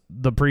was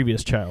the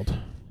previous child?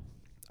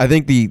 I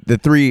think the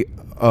three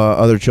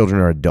other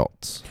children are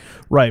adults.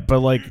 Right, but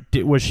like,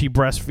 was she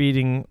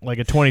breastfeeding like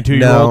a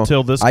 22-year-old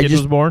till this kid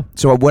was born?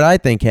 So what I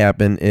think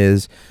happened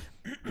is,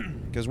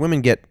 because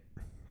women get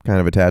kind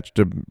of attached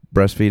to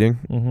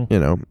breastfeeding, you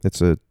know,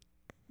 it's an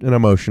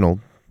emotional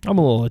I'm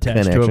a little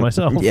attached to it connection.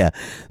 myself. Yeah.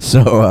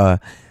 So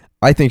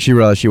I think she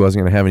realized she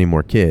wasn't going to have any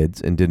more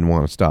kids and didn't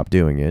want to stop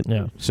doing it.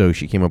 Yeah. So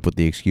she came up with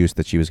the excuse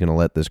that she was going to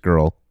let this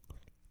girl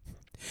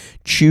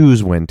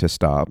choose when to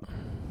stop.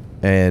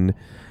 And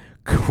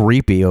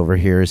creepy over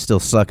here is still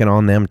sucking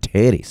on them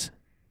titties.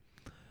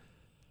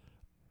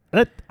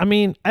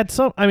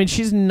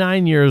 She's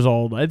 9 years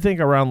old. I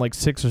think around like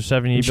 6 or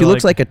 7. She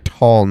looks like a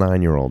tall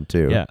 9-year-old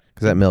too. Yeah.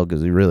 Because that milk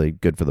is really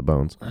good for the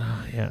bones.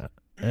 Yeah.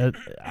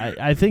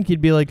 I think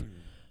you'd be like,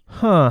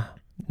 huh,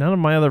 none of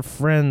my other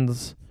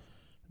friends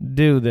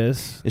do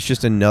this. It's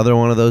just another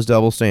one of those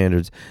double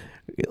standards.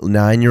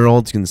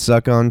 9-year-olds can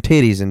suck on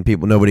titties and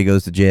nobody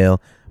goes to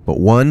jail. But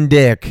one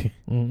dick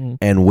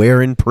and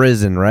we're in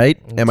prison, right?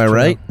 Am I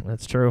right?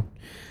 That's true.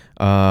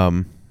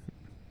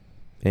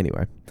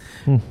 Anyway.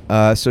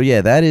 So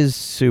yeah, that is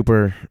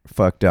super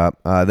fucked up.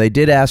 They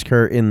did ask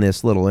her in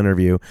this little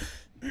interview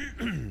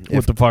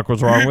what the fuck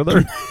was wrong with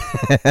her.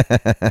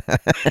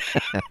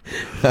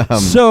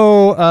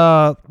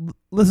 So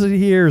listen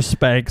here,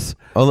 Spanx.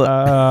 Oh,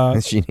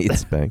 look. She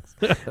needs Spanx.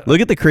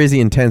 Look at the crazy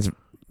intense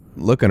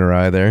look in her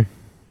eye there.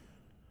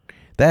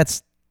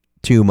 That's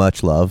too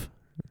much love.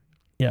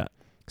 Yeah.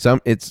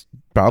 It's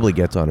probably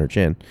gets on her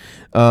chin.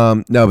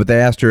 No, but they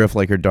asked her if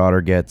like her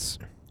daughter gets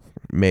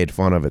made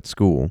fun of at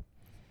school.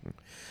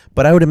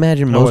 But I would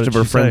imagine most of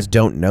her friends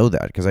don't know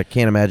that, because I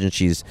can't imagine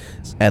she's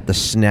at the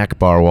snack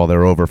bar while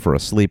they're over for a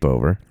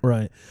sleepover.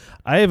 Right.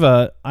 I have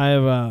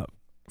a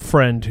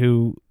friend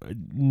who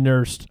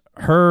nursed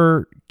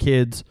her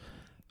kids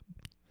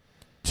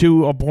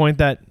to a point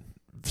that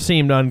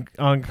seemed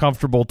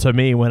uncomfortable to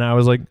me when I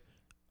was like,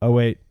 oh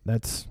wait,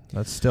 that's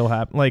still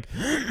happening. Like,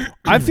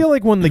 I feel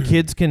like when the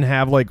kids can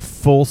have like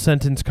full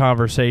sentence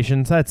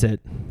conversations, that's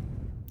it.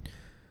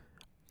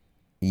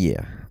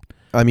 Yeah.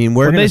 I mean,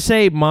 when they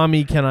say,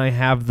 "Mommy, can I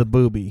have the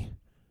boobie?"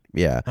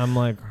 Yeah. I'm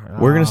like,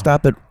 we're going to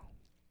stop it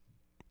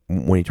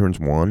when he turns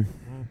 1.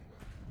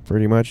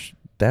 Pretty much.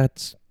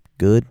 That's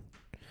good.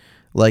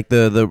 Like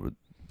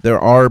there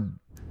are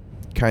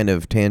kind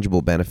of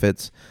tangible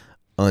benefits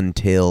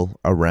until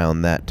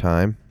around that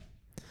time.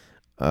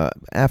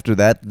 After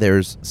that,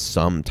 there's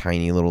some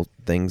tiny little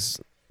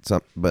things,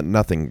 but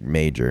nothing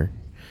major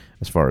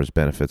as far as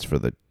benefits for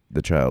the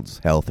child's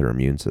health or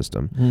immune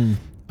system.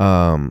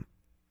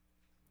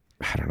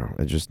 I don't know.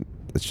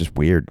 It's just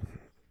weird.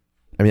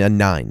 I mean,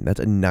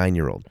 that's a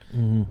 9-year-old.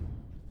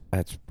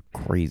 That's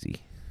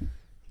crazy.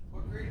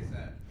 What grade is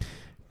that?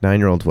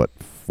 9-year-old's what?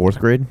 4th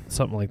grade?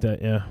 Something like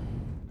that, yeah.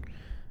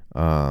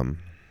 I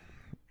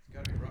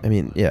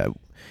mean, yeah.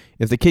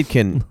 If the kid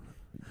can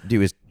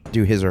do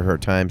his or her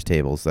times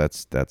tables,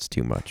 that's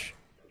too much.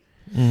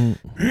 All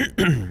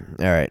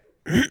right.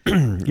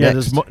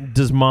 Yeah.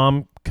 Does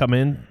mom come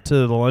in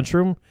to the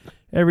lunchroom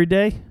every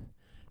day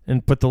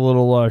and put the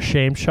little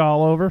shame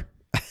shawl over?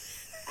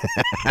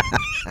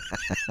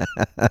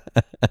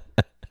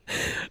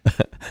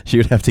 She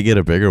would have to get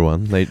a bigger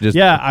one. She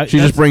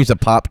just brings a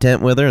pop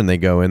tent with her, and they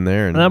go in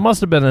there. And that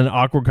must have been an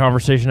awkward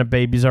conversation at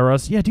Babies R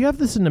Us. Yeah, do you have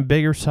this in a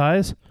bigger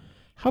size?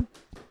 How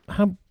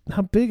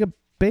big a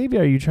baby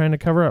are you trying to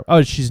cover up?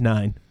 Oh, she's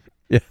 9.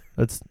 Yeah,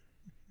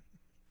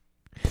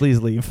 please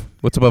leave.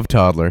 What's above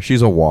toddler?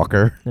 She's a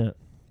walker. Yeah.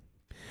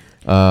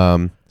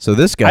 So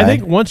this guy, I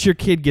think once your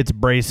kid gets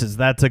braces,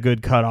 that's a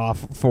good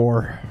cutoff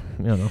for,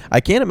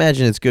 I can't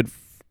imagine it's good.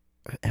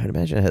 I would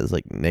imagine it has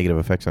like negative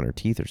effects on her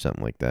teeth or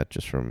something like that,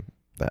 just from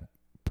that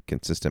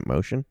consistent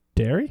motion.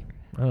 Dairy?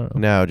 I don't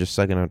know. No, just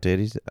sucking on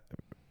titties.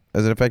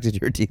 Has it affected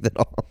your teeth at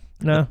all?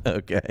 No.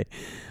 Okay.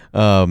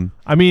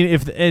 I mean,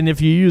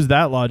 if you use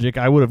that logic,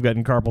 I would have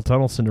gotten carpal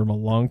tunnel syndrome a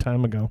long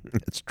time ago.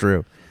 It's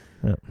true.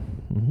 Yeah.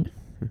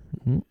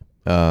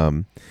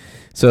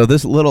 So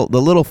the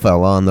little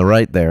fella on the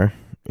right there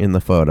in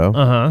the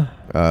photo,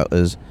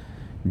 is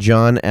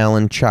John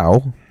Allen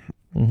Chow.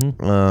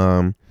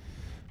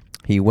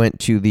 He went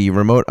to the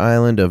remote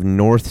island of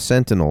North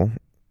Sentinel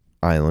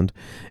Island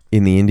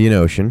in the Indian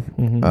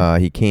Ocean.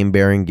 He came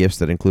bearing gifts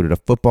that included a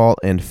football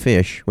and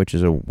fish, which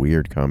is a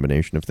weird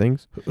combination of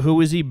things. Who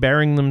is he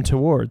bearing them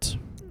towards?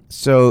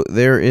 So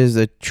there is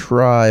a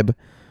tribe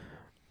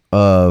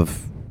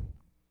of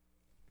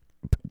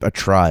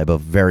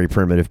very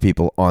primitive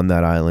people on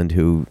that island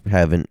who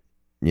haven't,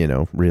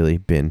 really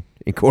been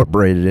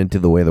incorporated into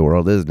the way the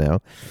world is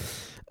now.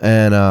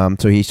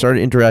 And so he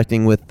started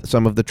interacting with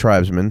some of the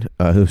tribesmen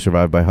who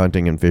survived by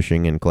hunting and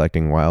fishing and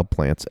collecting wild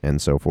plants and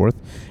so forth,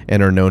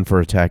 and are known for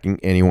attacking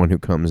anyone who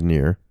comes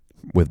near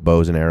with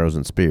bows and arrows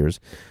and spears.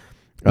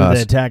 Did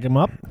they attack him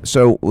up?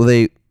 So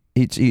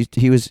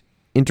he was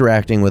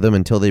interacting with them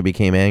until they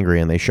became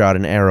angry, and they shot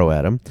an arrow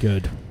at him.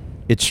 Good.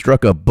 It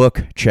struck a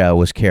book Chow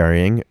was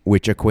carrying,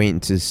 which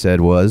acquaintances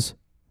said was...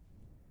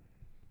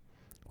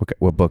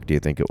 What book do you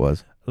think it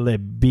was? Le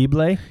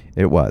Bible.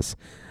 It was,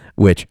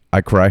 which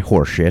I cry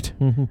horseshit.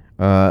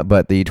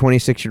 But the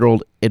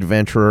 26-year-old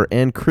adventurer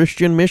and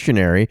Christian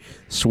missionary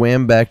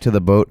swam back to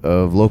the boat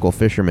of local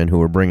fishermen who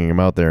were bringing him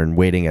out there and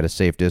waiting at a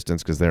safe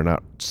distance because they're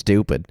not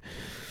stupid.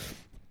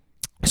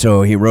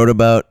 So he wrote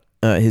about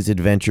his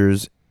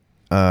adventures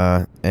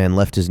and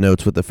left his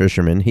notes with the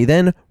fishermen. He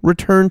then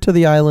returned to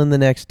the island the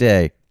next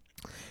day.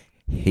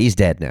 He's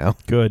dead now.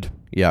 Good.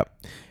 Yep.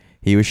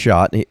 He was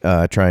shot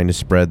trying to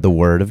spread the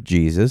word of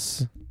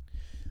Jesus.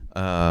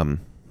 I mean,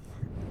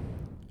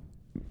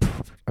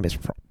 it's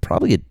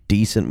probably a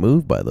decent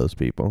move by those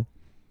people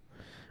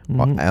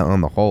on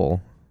the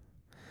whole.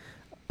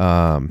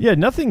 Yeah,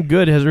 nothing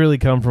good has really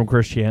come from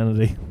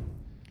Christianity.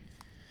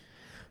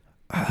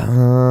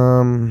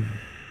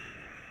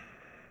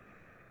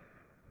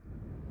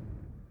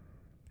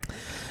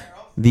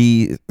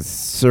 Those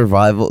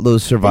survival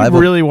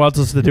He really wants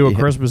us to do a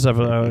Christmas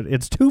episode.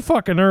 It's too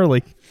fucking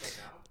early.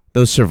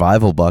 those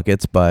survival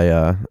buckets by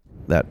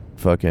that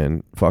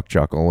fucking fuck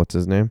chuckle. What's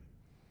his name?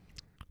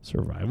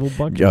 Survival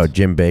buckets? Oh,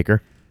 Jim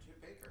Baker.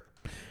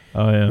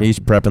 Oh, yeah. He's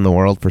prepping the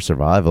world for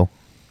survival.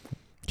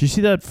 Did you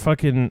see that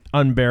fucking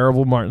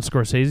unbearable Martin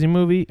Scorsese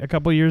movie a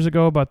couple years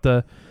ago about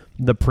the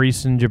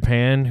priests in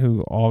Japan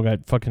who all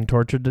got fucking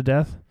tortured to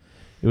death?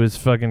 It was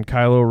fucking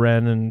Kylo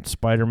Ren and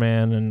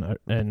Spider-Man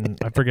and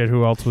I forget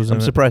who else was in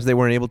I'm it. surprised they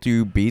weren't able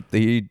to beat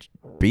the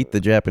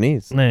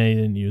Japanese. Nah, he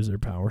didn't use their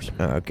powers.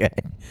 Okay.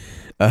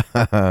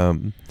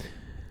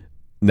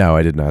 No,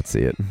 I did not see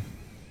it.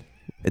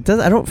 It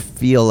does. I don't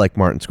feel like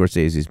Martin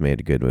Scorsese's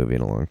made a good movie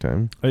in a long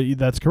time.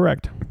 That's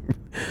correct.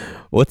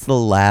 What's the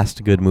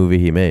last good movie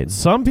he made?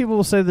 Some people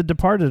will say The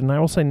Departed, and I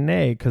will say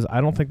nay because I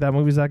don't think that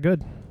movie's that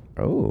good.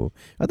 Oh,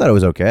 I thought it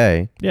was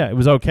okay. Yeah, it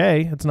was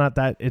okay.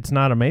 It's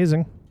not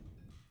amazing.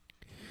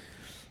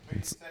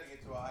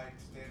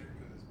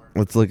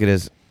 Let's look at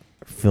his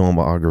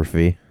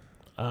filmography.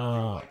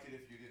 I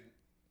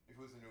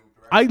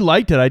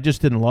liked it. I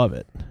just didn't love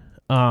it.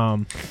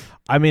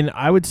 I mean,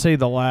 I would say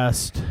the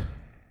last,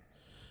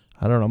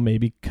 I don't know,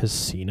 maybe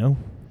Casino.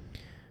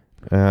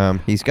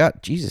 He's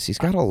got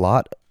a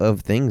lot of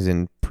things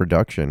in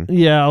production.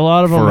 Yeah, a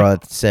lot of them. For a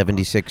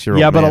 76-year-old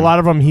Yeah, but man. a lot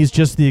of them, he's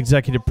just the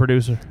executive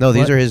producer. No,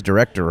 these What? are his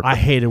director. I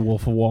hated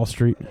Wolf of Wall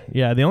Street.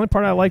 Yeah, the only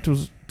part I liked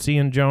was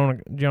seeing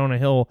Jonah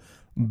Hill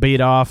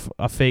beat off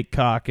a fake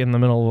cock in the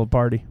middle of a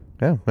party.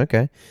 Oh,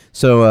 okay.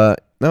 So,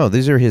 no,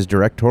 these are his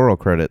directorial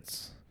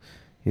credits.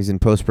 He's in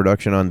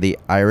post-production on The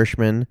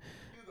Irishman,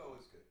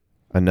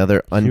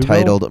 another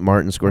untitled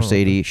Martin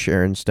Scorsese,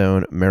 Sharon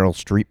Stone, Meryl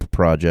Streep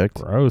project,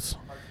 Gross.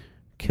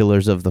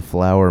 Killers of the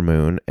Flower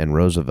Moon, and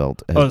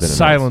Roosevelt. Has been announced.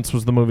 Silence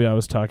was the movie I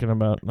was talking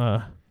about.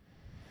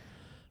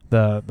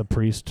 The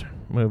priest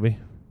movie.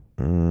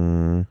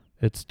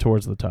 It's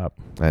towards the top.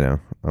 I know.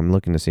 I'm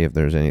looking to see if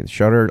there's any.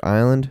 Shuttered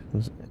Island?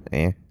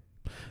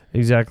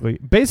 Exactly.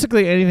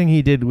 Basically, anything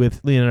he did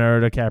with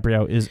Leonardo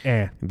DiCaprio is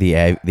eh. The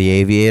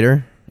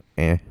Aviator?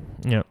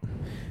 Yep.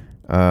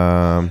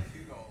 Um,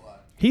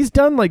 He's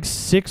done like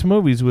 6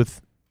 movies with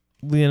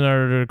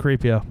Leonardo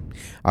DiCaprio.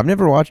 I've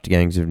never watched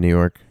Gangs of New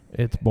York.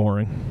 It's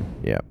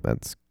boring. Yeah,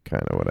 that's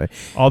kind of what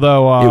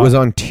Although it was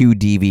on 2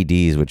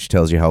 DVDs, which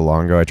tells you how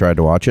long ago I tried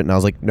to watch it, and I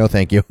was like, no,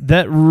 thank you.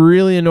 that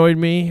really annoyed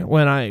me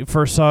when I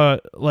first saw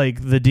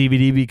like the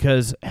DVD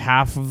because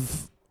half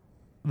of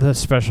the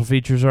special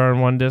features are on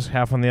one disc,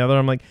 half on the other.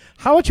 I'm like,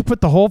 how would you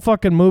put the whole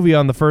fucking movie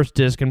on the first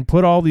disc and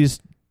put all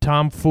these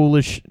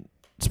tomfoolish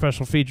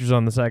special features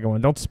on the second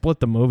one? Don't split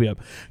the movie up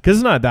because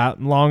it's not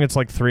that long. It's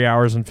like 3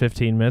 hours and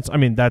 15 minutes. I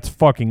mean, that's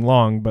fucking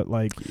long, but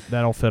like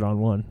that'll fit on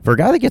one. For a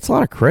guy that gets a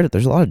lot of credit,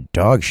 there's a lot of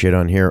dog shit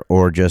on here,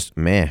 or just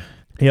meh.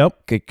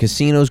 Yep.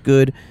 Casino's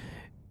good.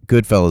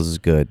 Goodfellas is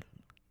good.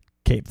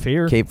 Cape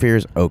Fear. Cape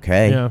Fear's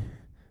okay.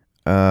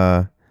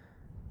 Yeah.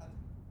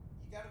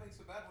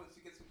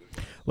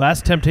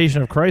 Last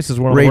Temptation of Christ is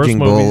one of Raging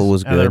the worst Bull movies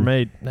was ever good.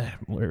 made.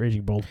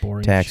 Raging Bull's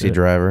boring. as Taxi shit.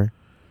 Driver.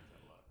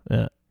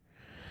 Yeah.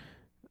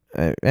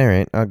 All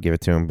right, I'll give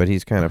it to him, but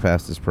he's kind of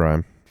past his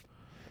prime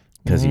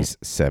because Mhm. he's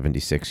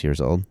 76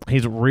 years old.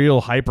 He's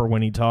real hyper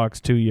when he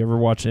talks too. You ever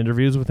watch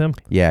interviews with him?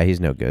 Yeah,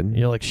 he's no good.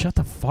 You're like, shut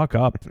the fuck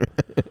up.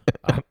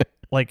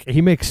 Like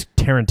he makes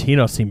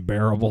Tarantino seem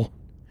bearable.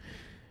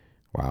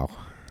 Wow.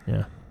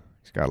 Yeah.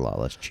 He's got a lot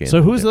less chin.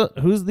 So who's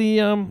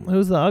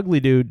the ugly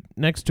dude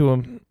next to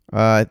him?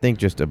 I think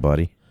just a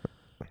buddy.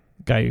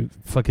 Guy who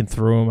fucking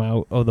threw him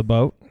out of the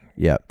boat.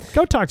 Yeah.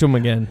 Go talk to him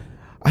again.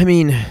 I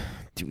mean,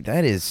 dude,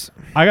 that is.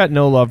 I got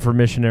no love for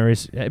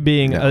missionaries.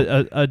 Being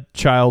No. a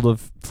child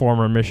of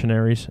former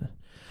missionaries,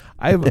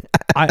 I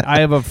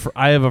have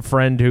a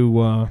friend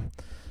who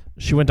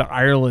she went to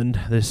Ireland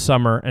this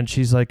summer, and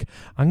she's like,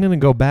 "I'm gonna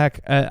go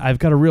back. I've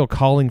got a real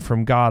calling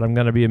from God. I'm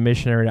gonna be a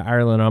missionary to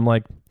Ireland." I'm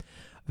like,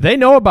 they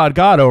know about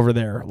God over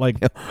there, like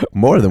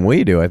More than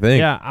we do, I think.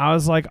 yeah. I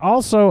was like,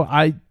 also,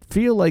 I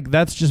feel like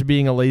that's just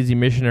being a lazy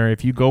missionary.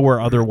 If you go where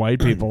other white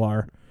people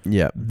are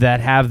Yeah. that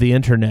have the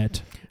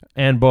internet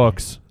and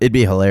books. It'd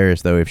be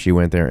hilarious, though, if she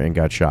went there and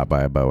got shot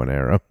by a bow and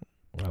arrow.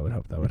 I would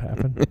hope that would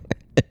happen.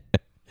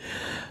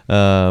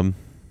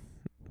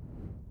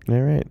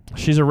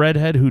 She's a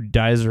redhead who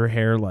dyes her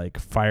hair like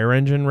fire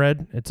engine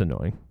red. It's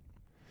annoying.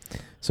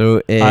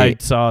 So I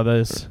saw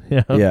this.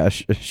 Yeah.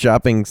 a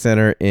shopping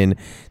center in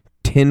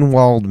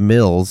Tinwald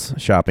Mills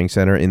shopping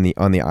center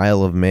on the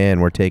Isle of Man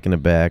were taken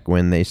aback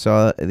when they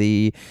saw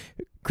the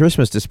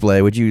Christmas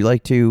display. Would you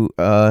like to?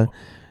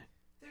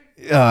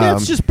 Yeah,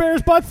 it's just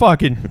bears butt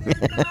fucking.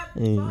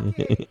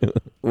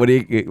 What do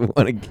you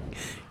want to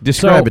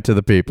describe it to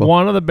the people?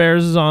 One of the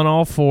bears is on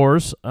all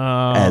fours,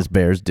 As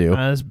bears do.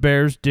 as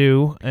bears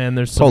do, and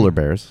there's some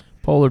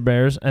Polar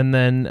bears. and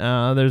then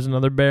there's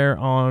another bear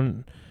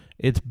on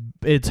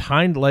its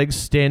hind legs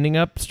standing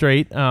up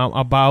straight,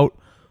 about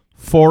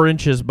 4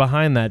 inches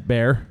behind that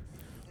bear.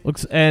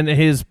 And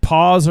his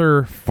paws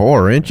are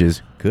 4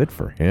 inches. Good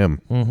for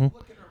him.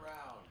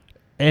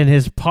 and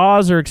his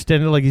paws are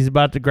extended like he's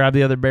about to grab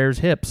the other bear's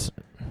hips.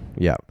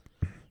 Yeah.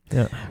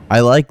 Yeah,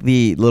 I like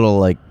the little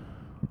like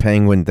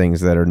penguin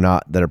things that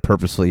are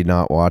purposely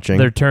not watching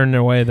they're turning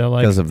away. They're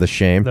like because of the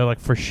shame. they're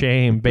like, for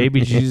shame, baby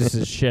Jesus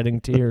is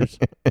shedding tears.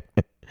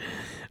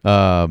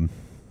 Yeah.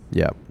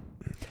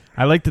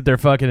 I like that they're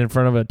fucking in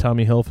front of a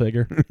Tommy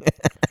Hilfiger.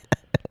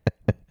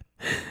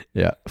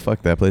 Yeah.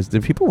 Fuck that place. Do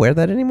people wear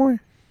that anymore?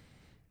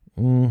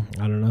 I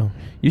don't know.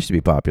 Used to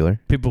be popular.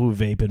 People who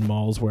vape in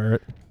malls wear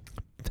it.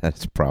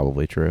 That's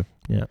probably true.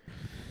 Yeah.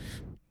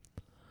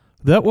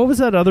 What was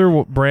that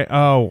other brand?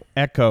 Oh,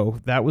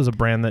 Echo. That was a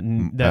brand that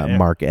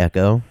Mark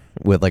Echo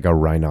with like a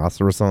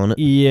rhinoceros on it.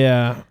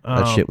 Yeah.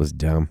 That shit was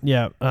dumb.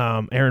 Yeah.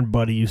 Aaron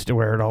Buddy used to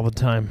wear it all the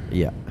time.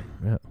 Yeah.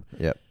 Yeah.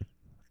 Yep.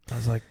 I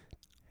was like,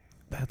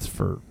 that's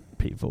for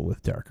people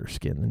with darker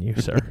skin than you,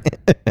 sir.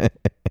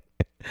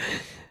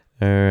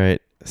 All right.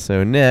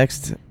 So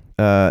next,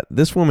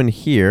 this woman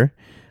here,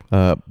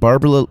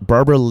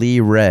 Barbara Lee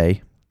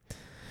Ray.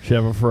 She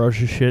have a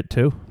ferocious shit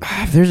too.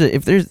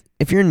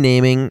 If you're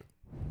naming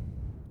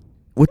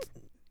what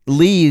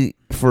Lee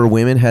for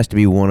women has to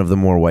be one of the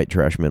more white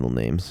trash middle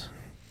names.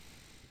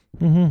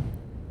 Mm-hmm.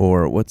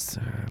 Or what's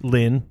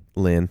Lynn?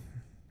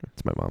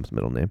 That's my mom's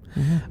middle name.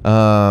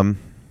 Mm-hmm.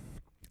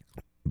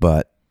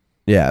 But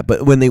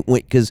when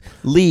because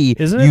Lee,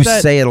 Isn't you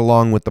that- say it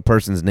along with the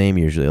person's name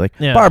usually, like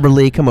Yeah. Barbara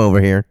Lee, come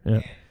over here. Yeah.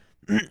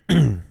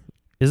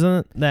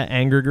 Isn't that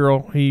Anger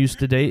Girl he used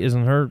to date?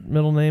 Isn't her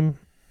middle name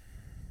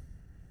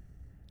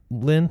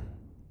Lynn?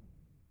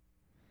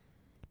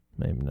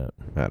 Maybe not.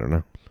 I don't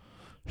know.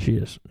 She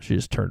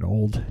just turned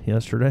old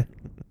yesterday.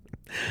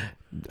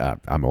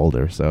 I'm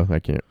older, so I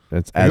can't.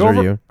 As are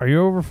you. Are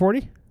you over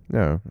 40?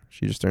 No,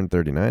 she just turned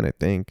 39, I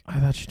think, I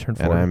thought she turned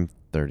 40. and I'm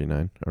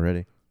 39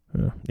 already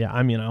Yeah,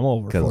 I mean, I'm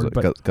over 40.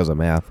 But because of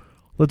math.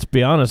 let's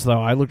be honest,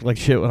 though. I looked like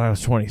shit when I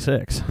was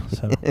 26.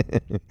 So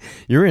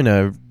You're in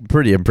a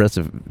pretty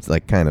impressive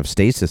like kind of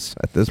stasis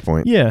at this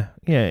point. yeah,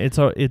 it's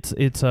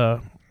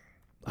a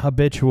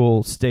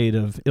habitual state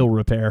of ill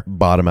repair.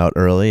 Bottom out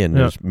early and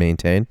Yeah. just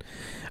maintain.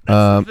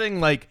 That's the thing,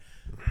 like,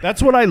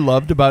 that's what I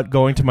loved about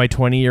going to my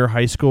 20-year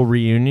high school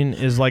reunion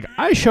is, like,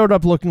 I showed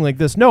up looking like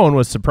this. No one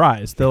was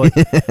surprised. They're like,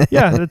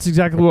 yeah, that's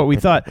exactly what we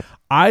thought.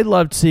 I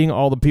loved seeing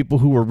all the people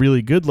who were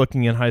really good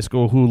looking in high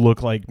school who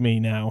look like me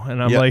now.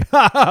 And I'm Yep. like,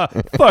 ha, ha,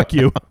 fuck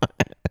you.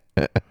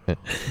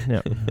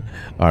 Yeah.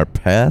 Our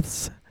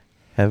paths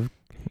have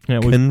Yeah,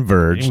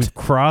 converged. we've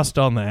crossed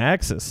on the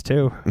axis,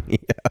 too. Yeah.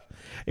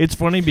 It's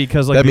funny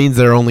because, like, That means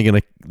they're only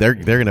gonna they're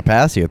gonna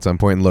pass you at some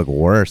point and look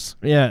worse.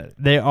 yeah,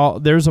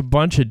 there's a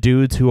bunch of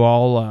dudes who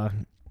all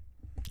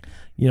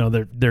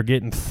they're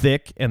getting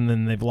thick and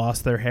then they've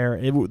lost their hair.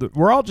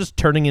 We're all just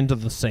turning into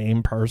the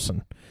same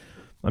person.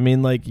 I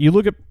mean, like, you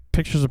look at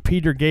pictures of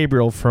Peter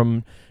Gabriel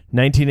from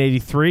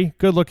 1983,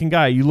 good looking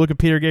guy. You look at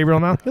Peter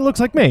Gabriel now, he looks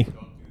like me.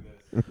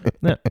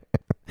 Yeah.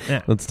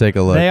 Yeah. Let's take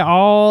a look.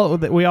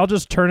 We all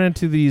just turn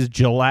into these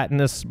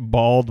gelatinous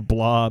bald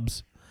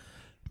blobs.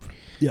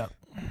 Yeah.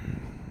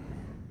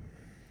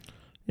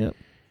 Yep.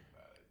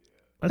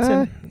 That's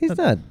it. He's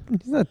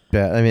not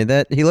bad. I mean,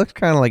 that he looks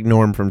kind of like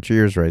Norm from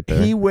Cheers right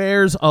there. He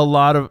wears a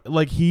lot of,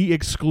 like, he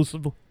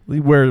exclusively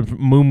wears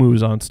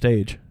muumuus on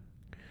stage.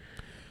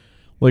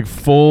 Like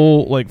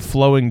full, like,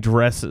 flowing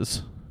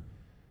dresses.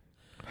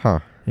 Huh.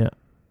 Yeah.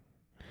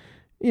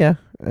 Yeah.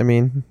 I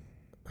mean,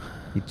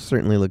 he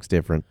certainly looks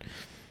different.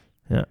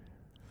 Yeah.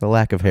 The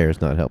lack of hair is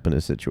not helping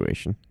his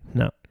situation.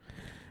 No.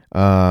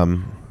 All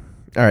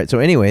right. So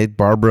anyway,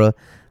 Barbara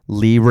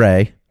Lee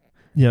Ray,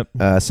 Yep.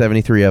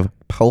 73 of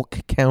Polk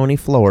County,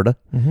 Florida,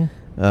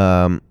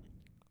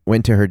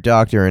 went to her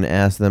doctor and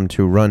asked them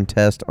to run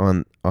tests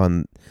on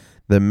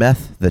the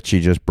meth that she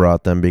just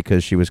brought them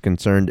because she was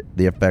concerned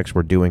the effects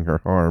were doing her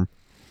harm.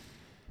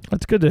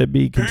 That's good to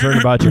be concerned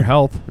about your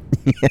health.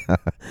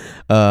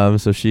 Yeah.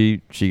 So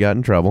she got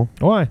in trouble.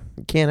 Why?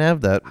 Can't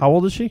have that. How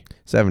old is she?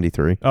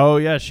 73. Oh,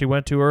 yeah, she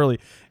went too early.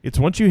 It's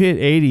once you hit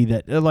 80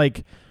 that,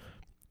 like,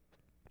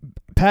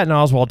 Patton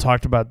Oswalt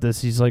talked about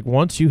this. He's like,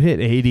 once you hit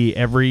 80,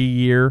 every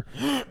year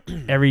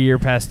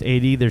past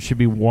 80, there should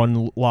be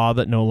one law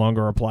that no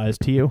longer applies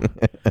to you.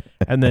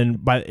 And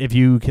then, if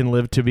you can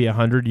live to be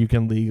 100, you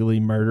can legally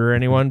murder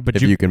anyone. But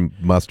If you can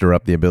muster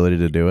up the ability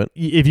to do it.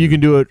 if you can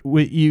do it,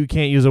 you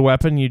can't use a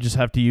weapon. You just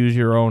have to use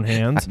your own I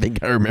hands.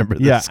 think I remember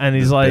this. Yeah, and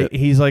this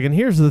he's like, bit. and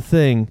here's the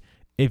thing: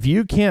 if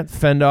you can't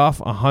fend off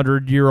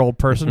 100-year-old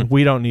person,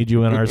 we don't need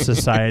you in our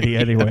society,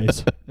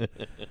 anyways.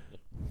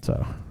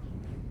 So,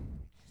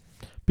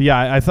 but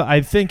yeah,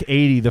 I think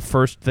 80. The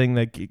first thing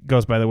that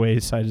goes by the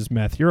wayside is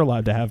meth. You're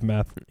allowed to have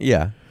meth.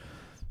 Yeah.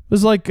 It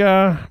was like,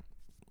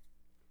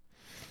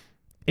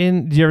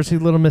 did you ever see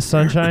Little Miss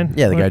Sunshine?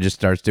 Yeah, the guy just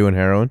starts doing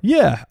heroin.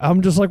 Yeah,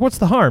 I'm just like, what's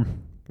the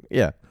harm?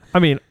 Yeah. I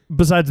mean,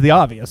 besides the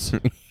obvious.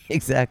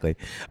 Exactly.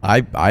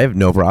 I have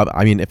no problem.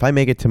 I mean, if I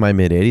make it to my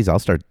mid-80s, I'll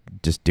start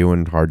just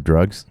doing hard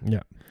drugs.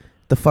 Yeah.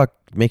 The fuck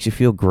makes you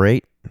feel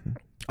great?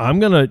 I'm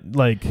gonna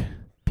like.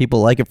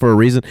 People like it for a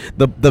reason.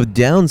 The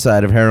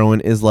downside of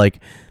heroin is like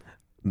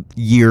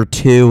year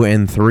 2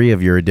 and 3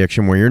 of your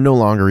addiction, where you're no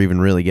longer even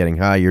really getting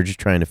high. You're just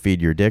trying to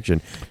feed your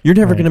addiction. You're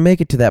never Right. going to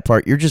make it to that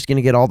part. You're just going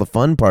to get all the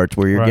fun parts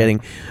where you're Right.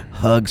 getting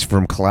hugs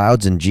from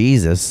clouds and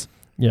Jesus.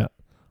 Yeah.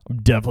 I'm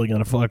definitely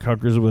gonna fuck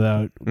hookers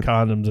without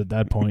condoms at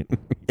that point.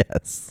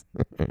 Yes.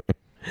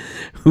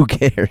 Who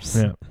cares?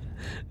 Yeah.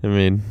 I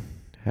mean,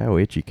 how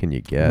itchy can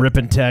you get?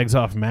 Ripping tags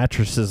off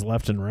mattresses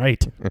left and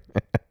right.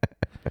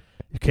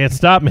 You can't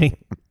stop me.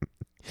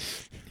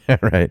 All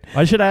right.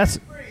 I should ask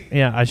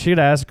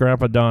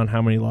Grandpa Don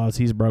how many laws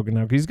he's broken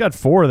now. 'Cause he's got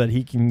 4 that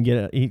he can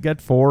get. He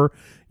got 4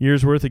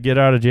 years worth of get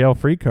out of jail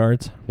free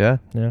cards. Yeah.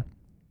 Yeah.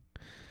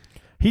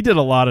 He did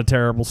a lot of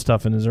terrible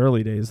stuff in his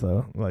early days,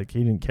 though. Like, he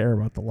didn't care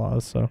about the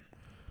laws, so.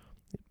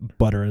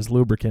 Butter as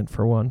lubricant,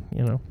 for one,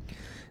 you know.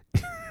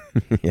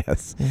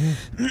 Yes.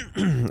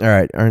 All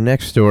right. Our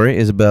next story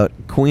is about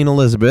Queen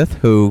Elizabeth,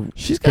 who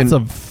She's got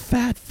some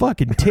fat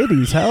fucking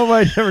titties. How have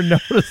I never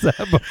noticed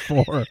that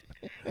before?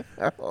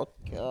 Oh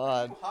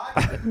God.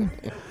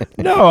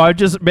 No,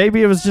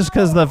 maybe it was just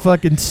because the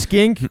fucking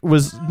skink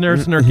was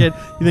nursing her kid.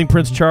 You think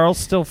Prince Charles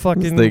still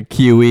fucking. The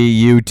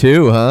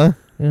QEU2, huh?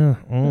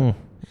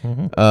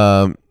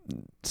 Yeah.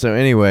 So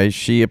anyway,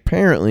 she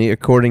apparently,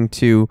 according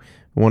to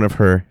one of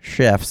her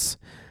chefs,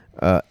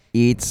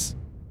 eats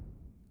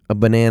a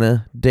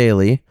banana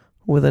daily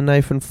with a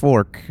knife and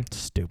fork.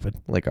 Stupid.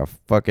 Like a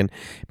fucking...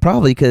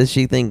 Probably because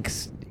she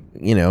thinks,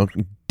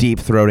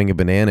 deep-throating a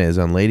banana is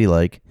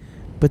unladylike.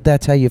 But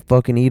that's how you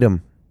fucking eat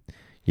them,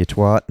 you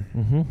twat.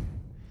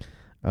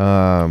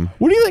 Mm-hmm.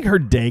 What do you think her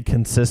day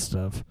consists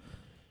of?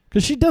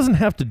 Because she doesn't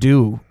have to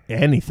do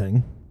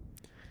anything.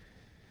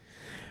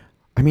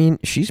 I mean,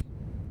 she's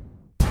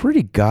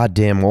pretty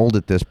goddamn old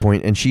at this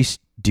point, and she's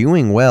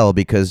doing well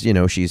because,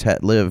 she's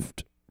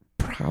lived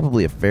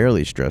probably a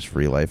fairly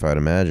stress-free life, I'd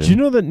imagine. Do you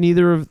know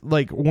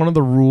that one of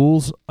the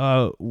rules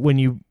when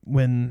you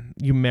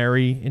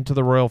marry into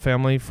the royal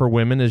family for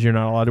women is you're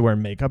not allowed to wear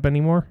makeup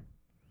anymore?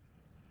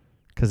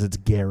 Because it's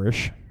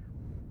garish.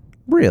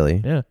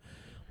 Really? Yeah.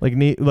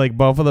 Like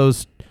both of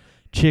those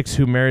chicks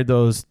who married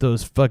those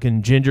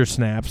fucking ginger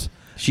snaps.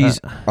 She's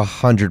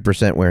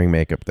 100% wearing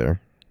makeup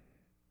there.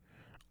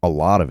 A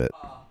lot of it.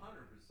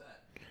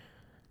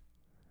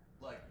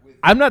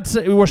 I'm not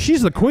saying. Well,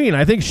 she's the queen.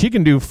 I think she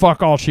can do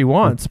fuck all she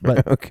wants.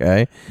 But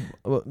Okay.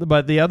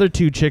 but the other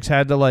 2 chicks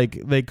had to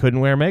they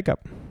couldn't wear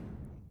makeup.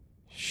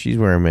 She's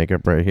wearing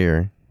makeup right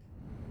here.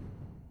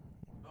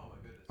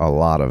 A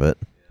lot of it.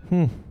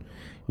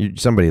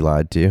 Somebody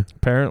lied to you.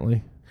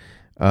 Apparently.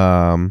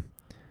 I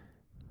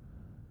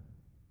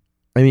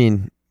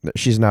mean,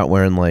 she's not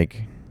wearing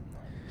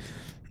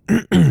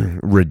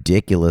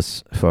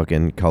ridiculous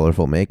fucking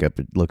colorful makeup.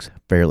 It looks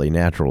fairly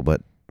natural,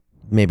 but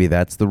maybe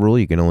that's the rule.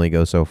 You can only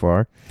go so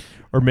far.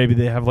 Or maybe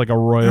they have a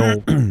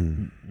royal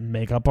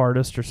makeup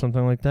artist or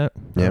something like that.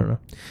 Yeah.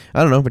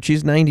 I don't know. But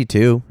she's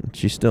 92.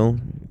 She's still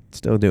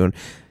doing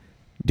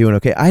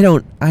okay. I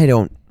don't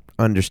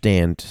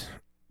understand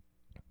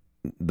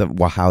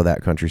how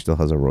that country still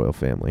has a royal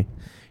family. Do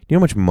you know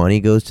how much money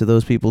goes to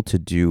those people to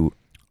do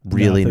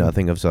really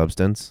nothing of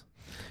substance?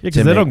 Yeah,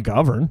 because they don't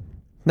govern.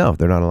 No,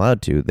 they're not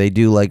allowed to. They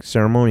do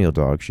ceremonial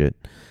dog shit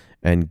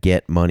and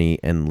get money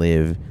and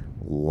live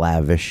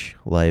lavish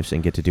lives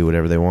and get to do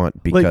whatever they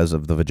want because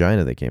of the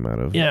vagina they came out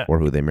of or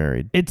who they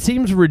married. It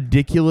seems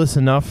ridiculous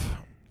enough,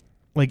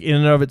 in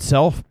and of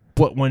itself.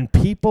 But when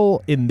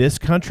people in this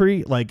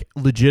country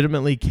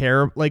legitimately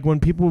care, when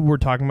people were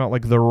talking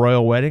about the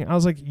royal wedding, I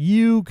was like,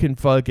 you can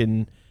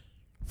fucking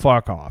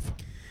fuck off.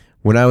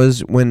 When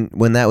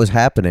that was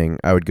happening,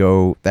 I would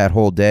go that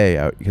whole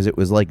day because it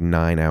was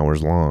 9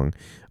 hours long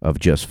of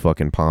just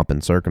fucking pomp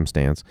and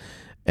circumstance,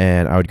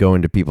 and I would go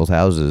into people's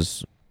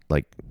houses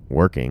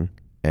working,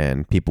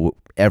 and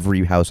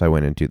every house I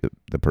went into,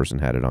 the person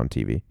had it on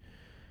TV,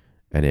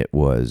 and it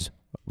was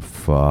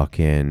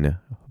fucking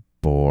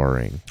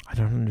boring. I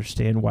don't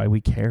understand why we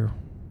care.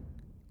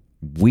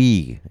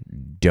 We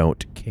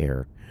don't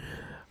care.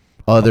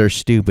 Other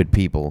stupid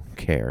people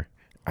care.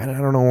 I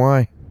don't know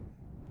why.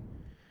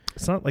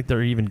 It's not like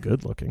they're even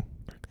good looking.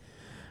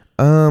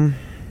 I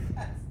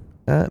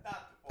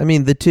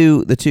mean the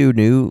two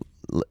new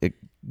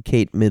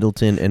Kate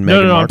Middleton and Meghan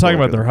No, Markle I'm talking are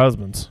about good. their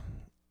husbands.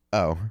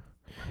 Oh.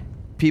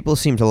 people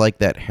seem to like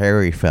that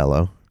hairy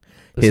fellow.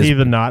 Is he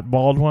the not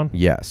bald one?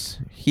 Yes,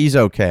 he's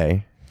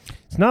okay.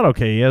 It's not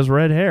okay. He has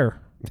red hair.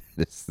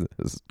 This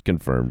is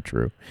confirmed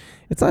true.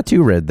 It's not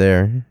too red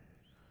there.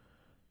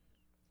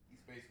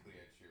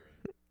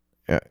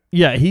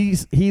 Yeah,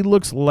 he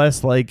looks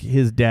less like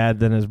his dad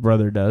than his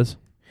brother does.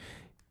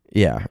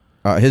 Yeah,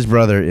 his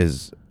brother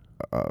is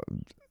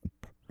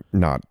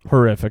not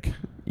Horrific.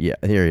 Yeah,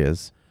 here he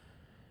is.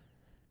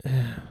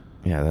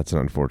 Yeah, that's an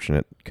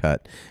unfortunate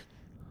cut.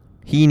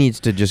 He needs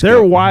to just.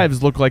 Their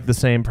wives look like the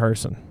same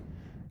person.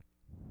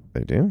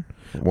 They do.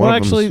 Well, of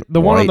actually, them's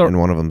the one on white the- and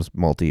one of them's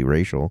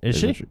multiracial. Is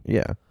isn't she?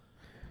 Yeah.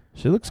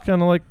 She looks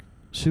kind of like.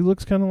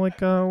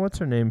 What's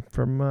her name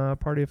from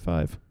Party of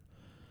Five?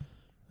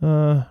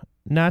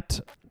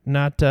 Not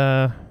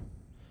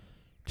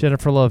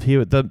Jennifer Love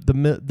Hewitt.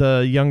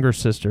 The younger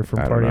sister from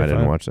I don't Party know. I of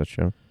didn't Five. watch that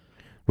show.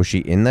 Was she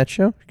in that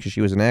show? Because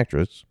she was an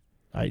actress.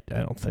 I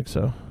don't think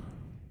so.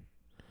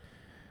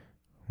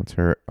 What's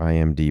her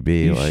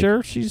IMDb You like?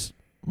 sure she's?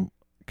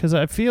 Because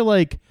I feel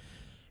like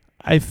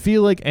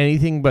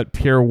anything but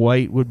pure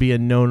white would be a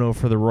no-no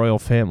for the royal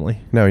family.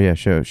 No, yeah,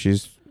 sure.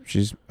 She's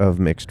of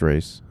mixed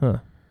race. Huh.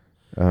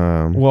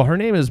 Um, Well, her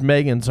name is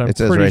Megan, so I'm it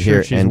says pretty right sure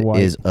here, she's and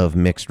white. is of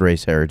mixed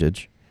race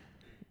heritage.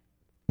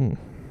 Hmm.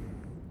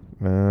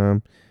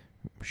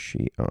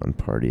 She on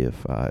Party of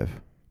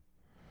Five.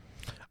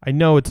 I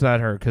know it's not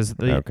her because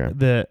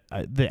the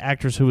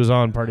actress who was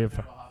on Party of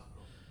Five.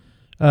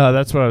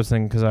 That's what I was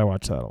thinking because I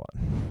watched that a lot.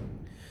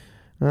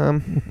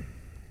 All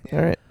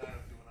right.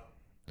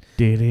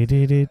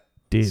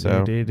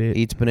 So,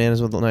 eats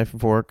bananas with a knife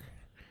and fork.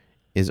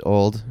 Is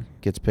old.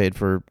 Gets paid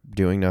for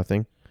doing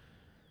nothing.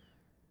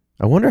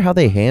 I wonder how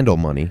they handle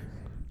money.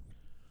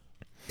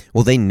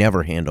 Well, they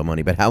never handle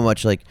money, but how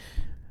much, like,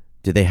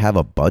 do they have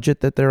a budget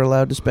that they're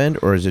allowed to spend,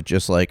 or is it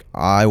just like,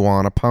 I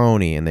want a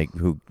pony, and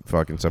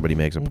somebody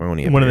makes a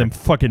pony? One of them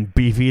fucking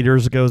beef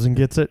eaters goes and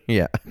gets it.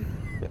 Yeah.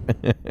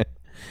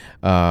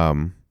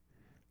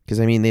 Because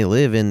I mean, they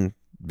live in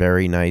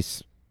very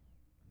nice,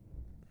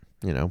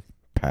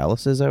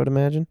 palaces. I would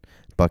imagine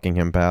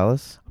Buckingham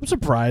Palace. I'm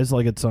surprised,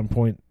 like, at some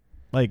point,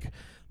 like,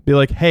 be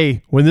like,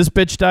 hey, when this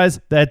bitch dies,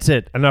 that's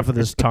it. Enough of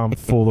this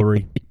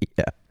tomfoolery.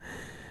 Yeah.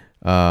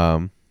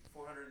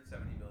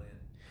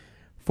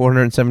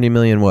 470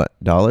 million what?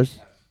 Dollars?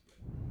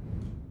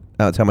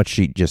 That's how much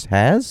she just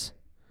has?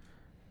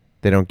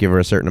 They don't give her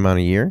a certain amount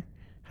a year?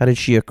 How did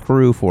she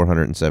accrue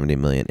 470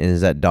 million? And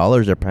is that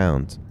dollars or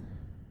pounds?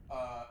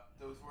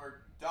 Those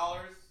were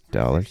dollars.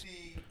 Dollars.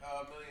 60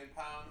 million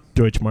pounds.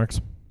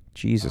 Deutschmarks.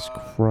 Jesus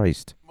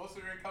Christ. Most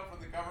of it comes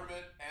from the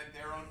government and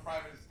their own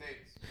private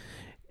estates.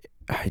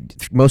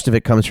 Most of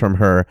it comes from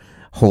her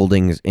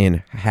holdings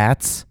in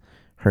hats,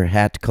 her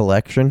hat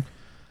collection.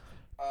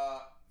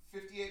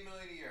 58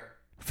 million a year.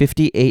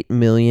 58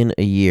 million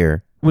a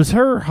year. Was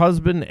her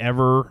husband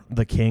ever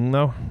the king,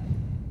 though?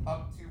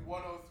 Up to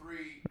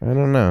 103. I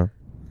don't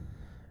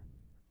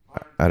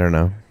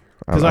know.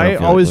 Because I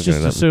always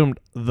just assumed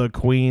the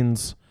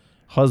queen's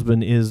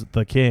husband is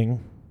the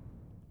king.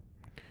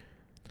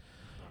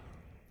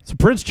 So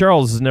Prince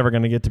Charles is never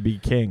going to get to be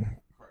king.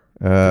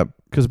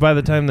 Because by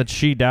the time that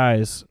she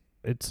dies,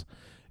 it's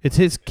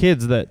his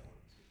kids that...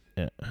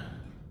 Yeah.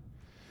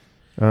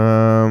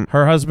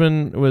 Her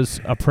husband was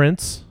a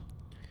prince.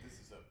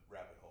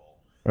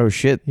 Oh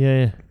shit!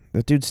 Yeah.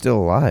 That dude's still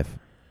alive.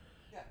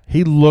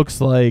 He looks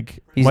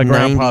like He's my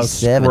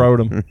grandpa's 97.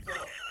 scrotum.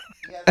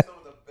 He has some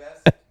of the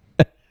best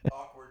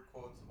awkward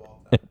quotes of all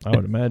time. I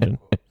would imagine.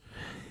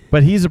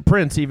 But he's a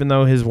prince, even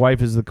though his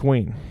wife is the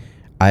queen.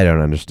 I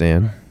don't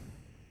understand.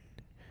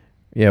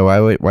 Yeah, why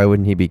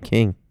wouldn't he be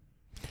king?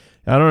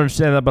 I don't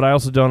understand that, but I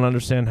also don't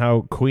understand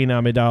how Queen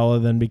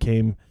Amidala then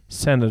became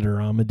Senator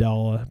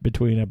Amidala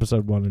between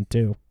episode 1 and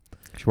 2.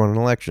 She won an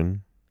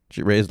election.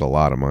 She raised a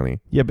lot of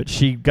money. Yeah, but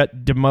she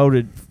got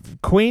demoted.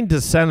 Queen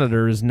to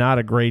senator is not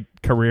a great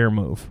career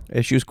move.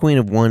 She was queen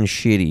of one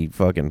shitty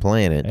fucking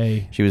planet.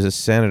 Hey, She was a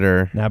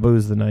senator.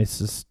 Naboo's the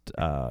nicest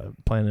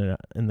planet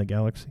in the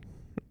galaxy,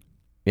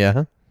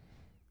 Yeah.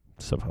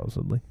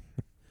 supposedly.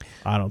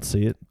 I don't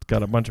see it. It's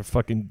got a bunch of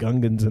fucking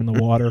Gungans in the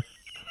water.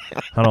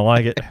 I don't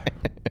like it.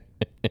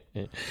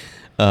 His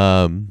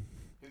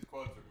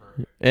quotes are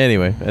perfect.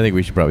 Anyway, I think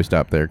we should probably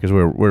stop there because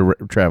we're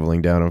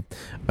traveling down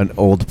an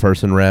old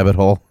person rabbit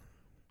hole.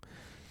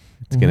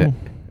 It's gonna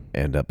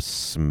end up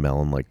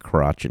smelling like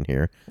crotch in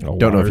here. A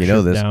Don't know if you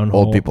know this. watership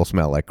Old downhole. people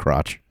smell like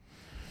crotch.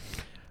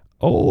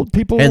 Old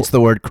people. Hence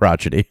the word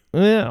crotchety.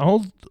 Yeah,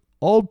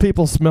 old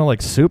people smell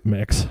like soup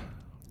mix.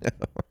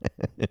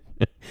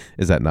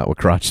 Is that not what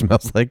crotch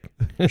smells like?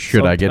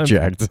 Should I get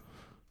Sometimes. jacked?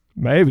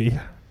 Maybe.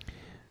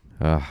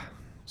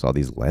 Saw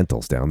these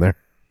lentils down there.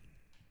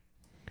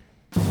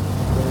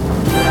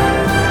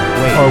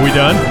 Are we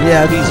done?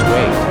 Yeah. Please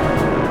wait.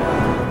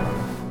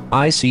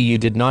 I see you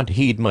did not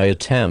heed my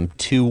attempt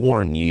to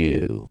warn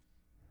you.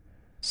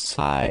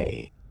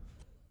 Sigh.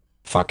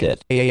 Fuck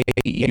it.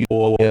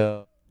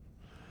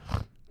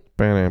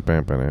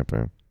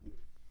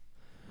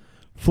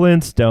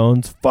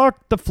 Flintstones.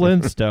 Fuck the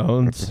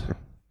Flintstones.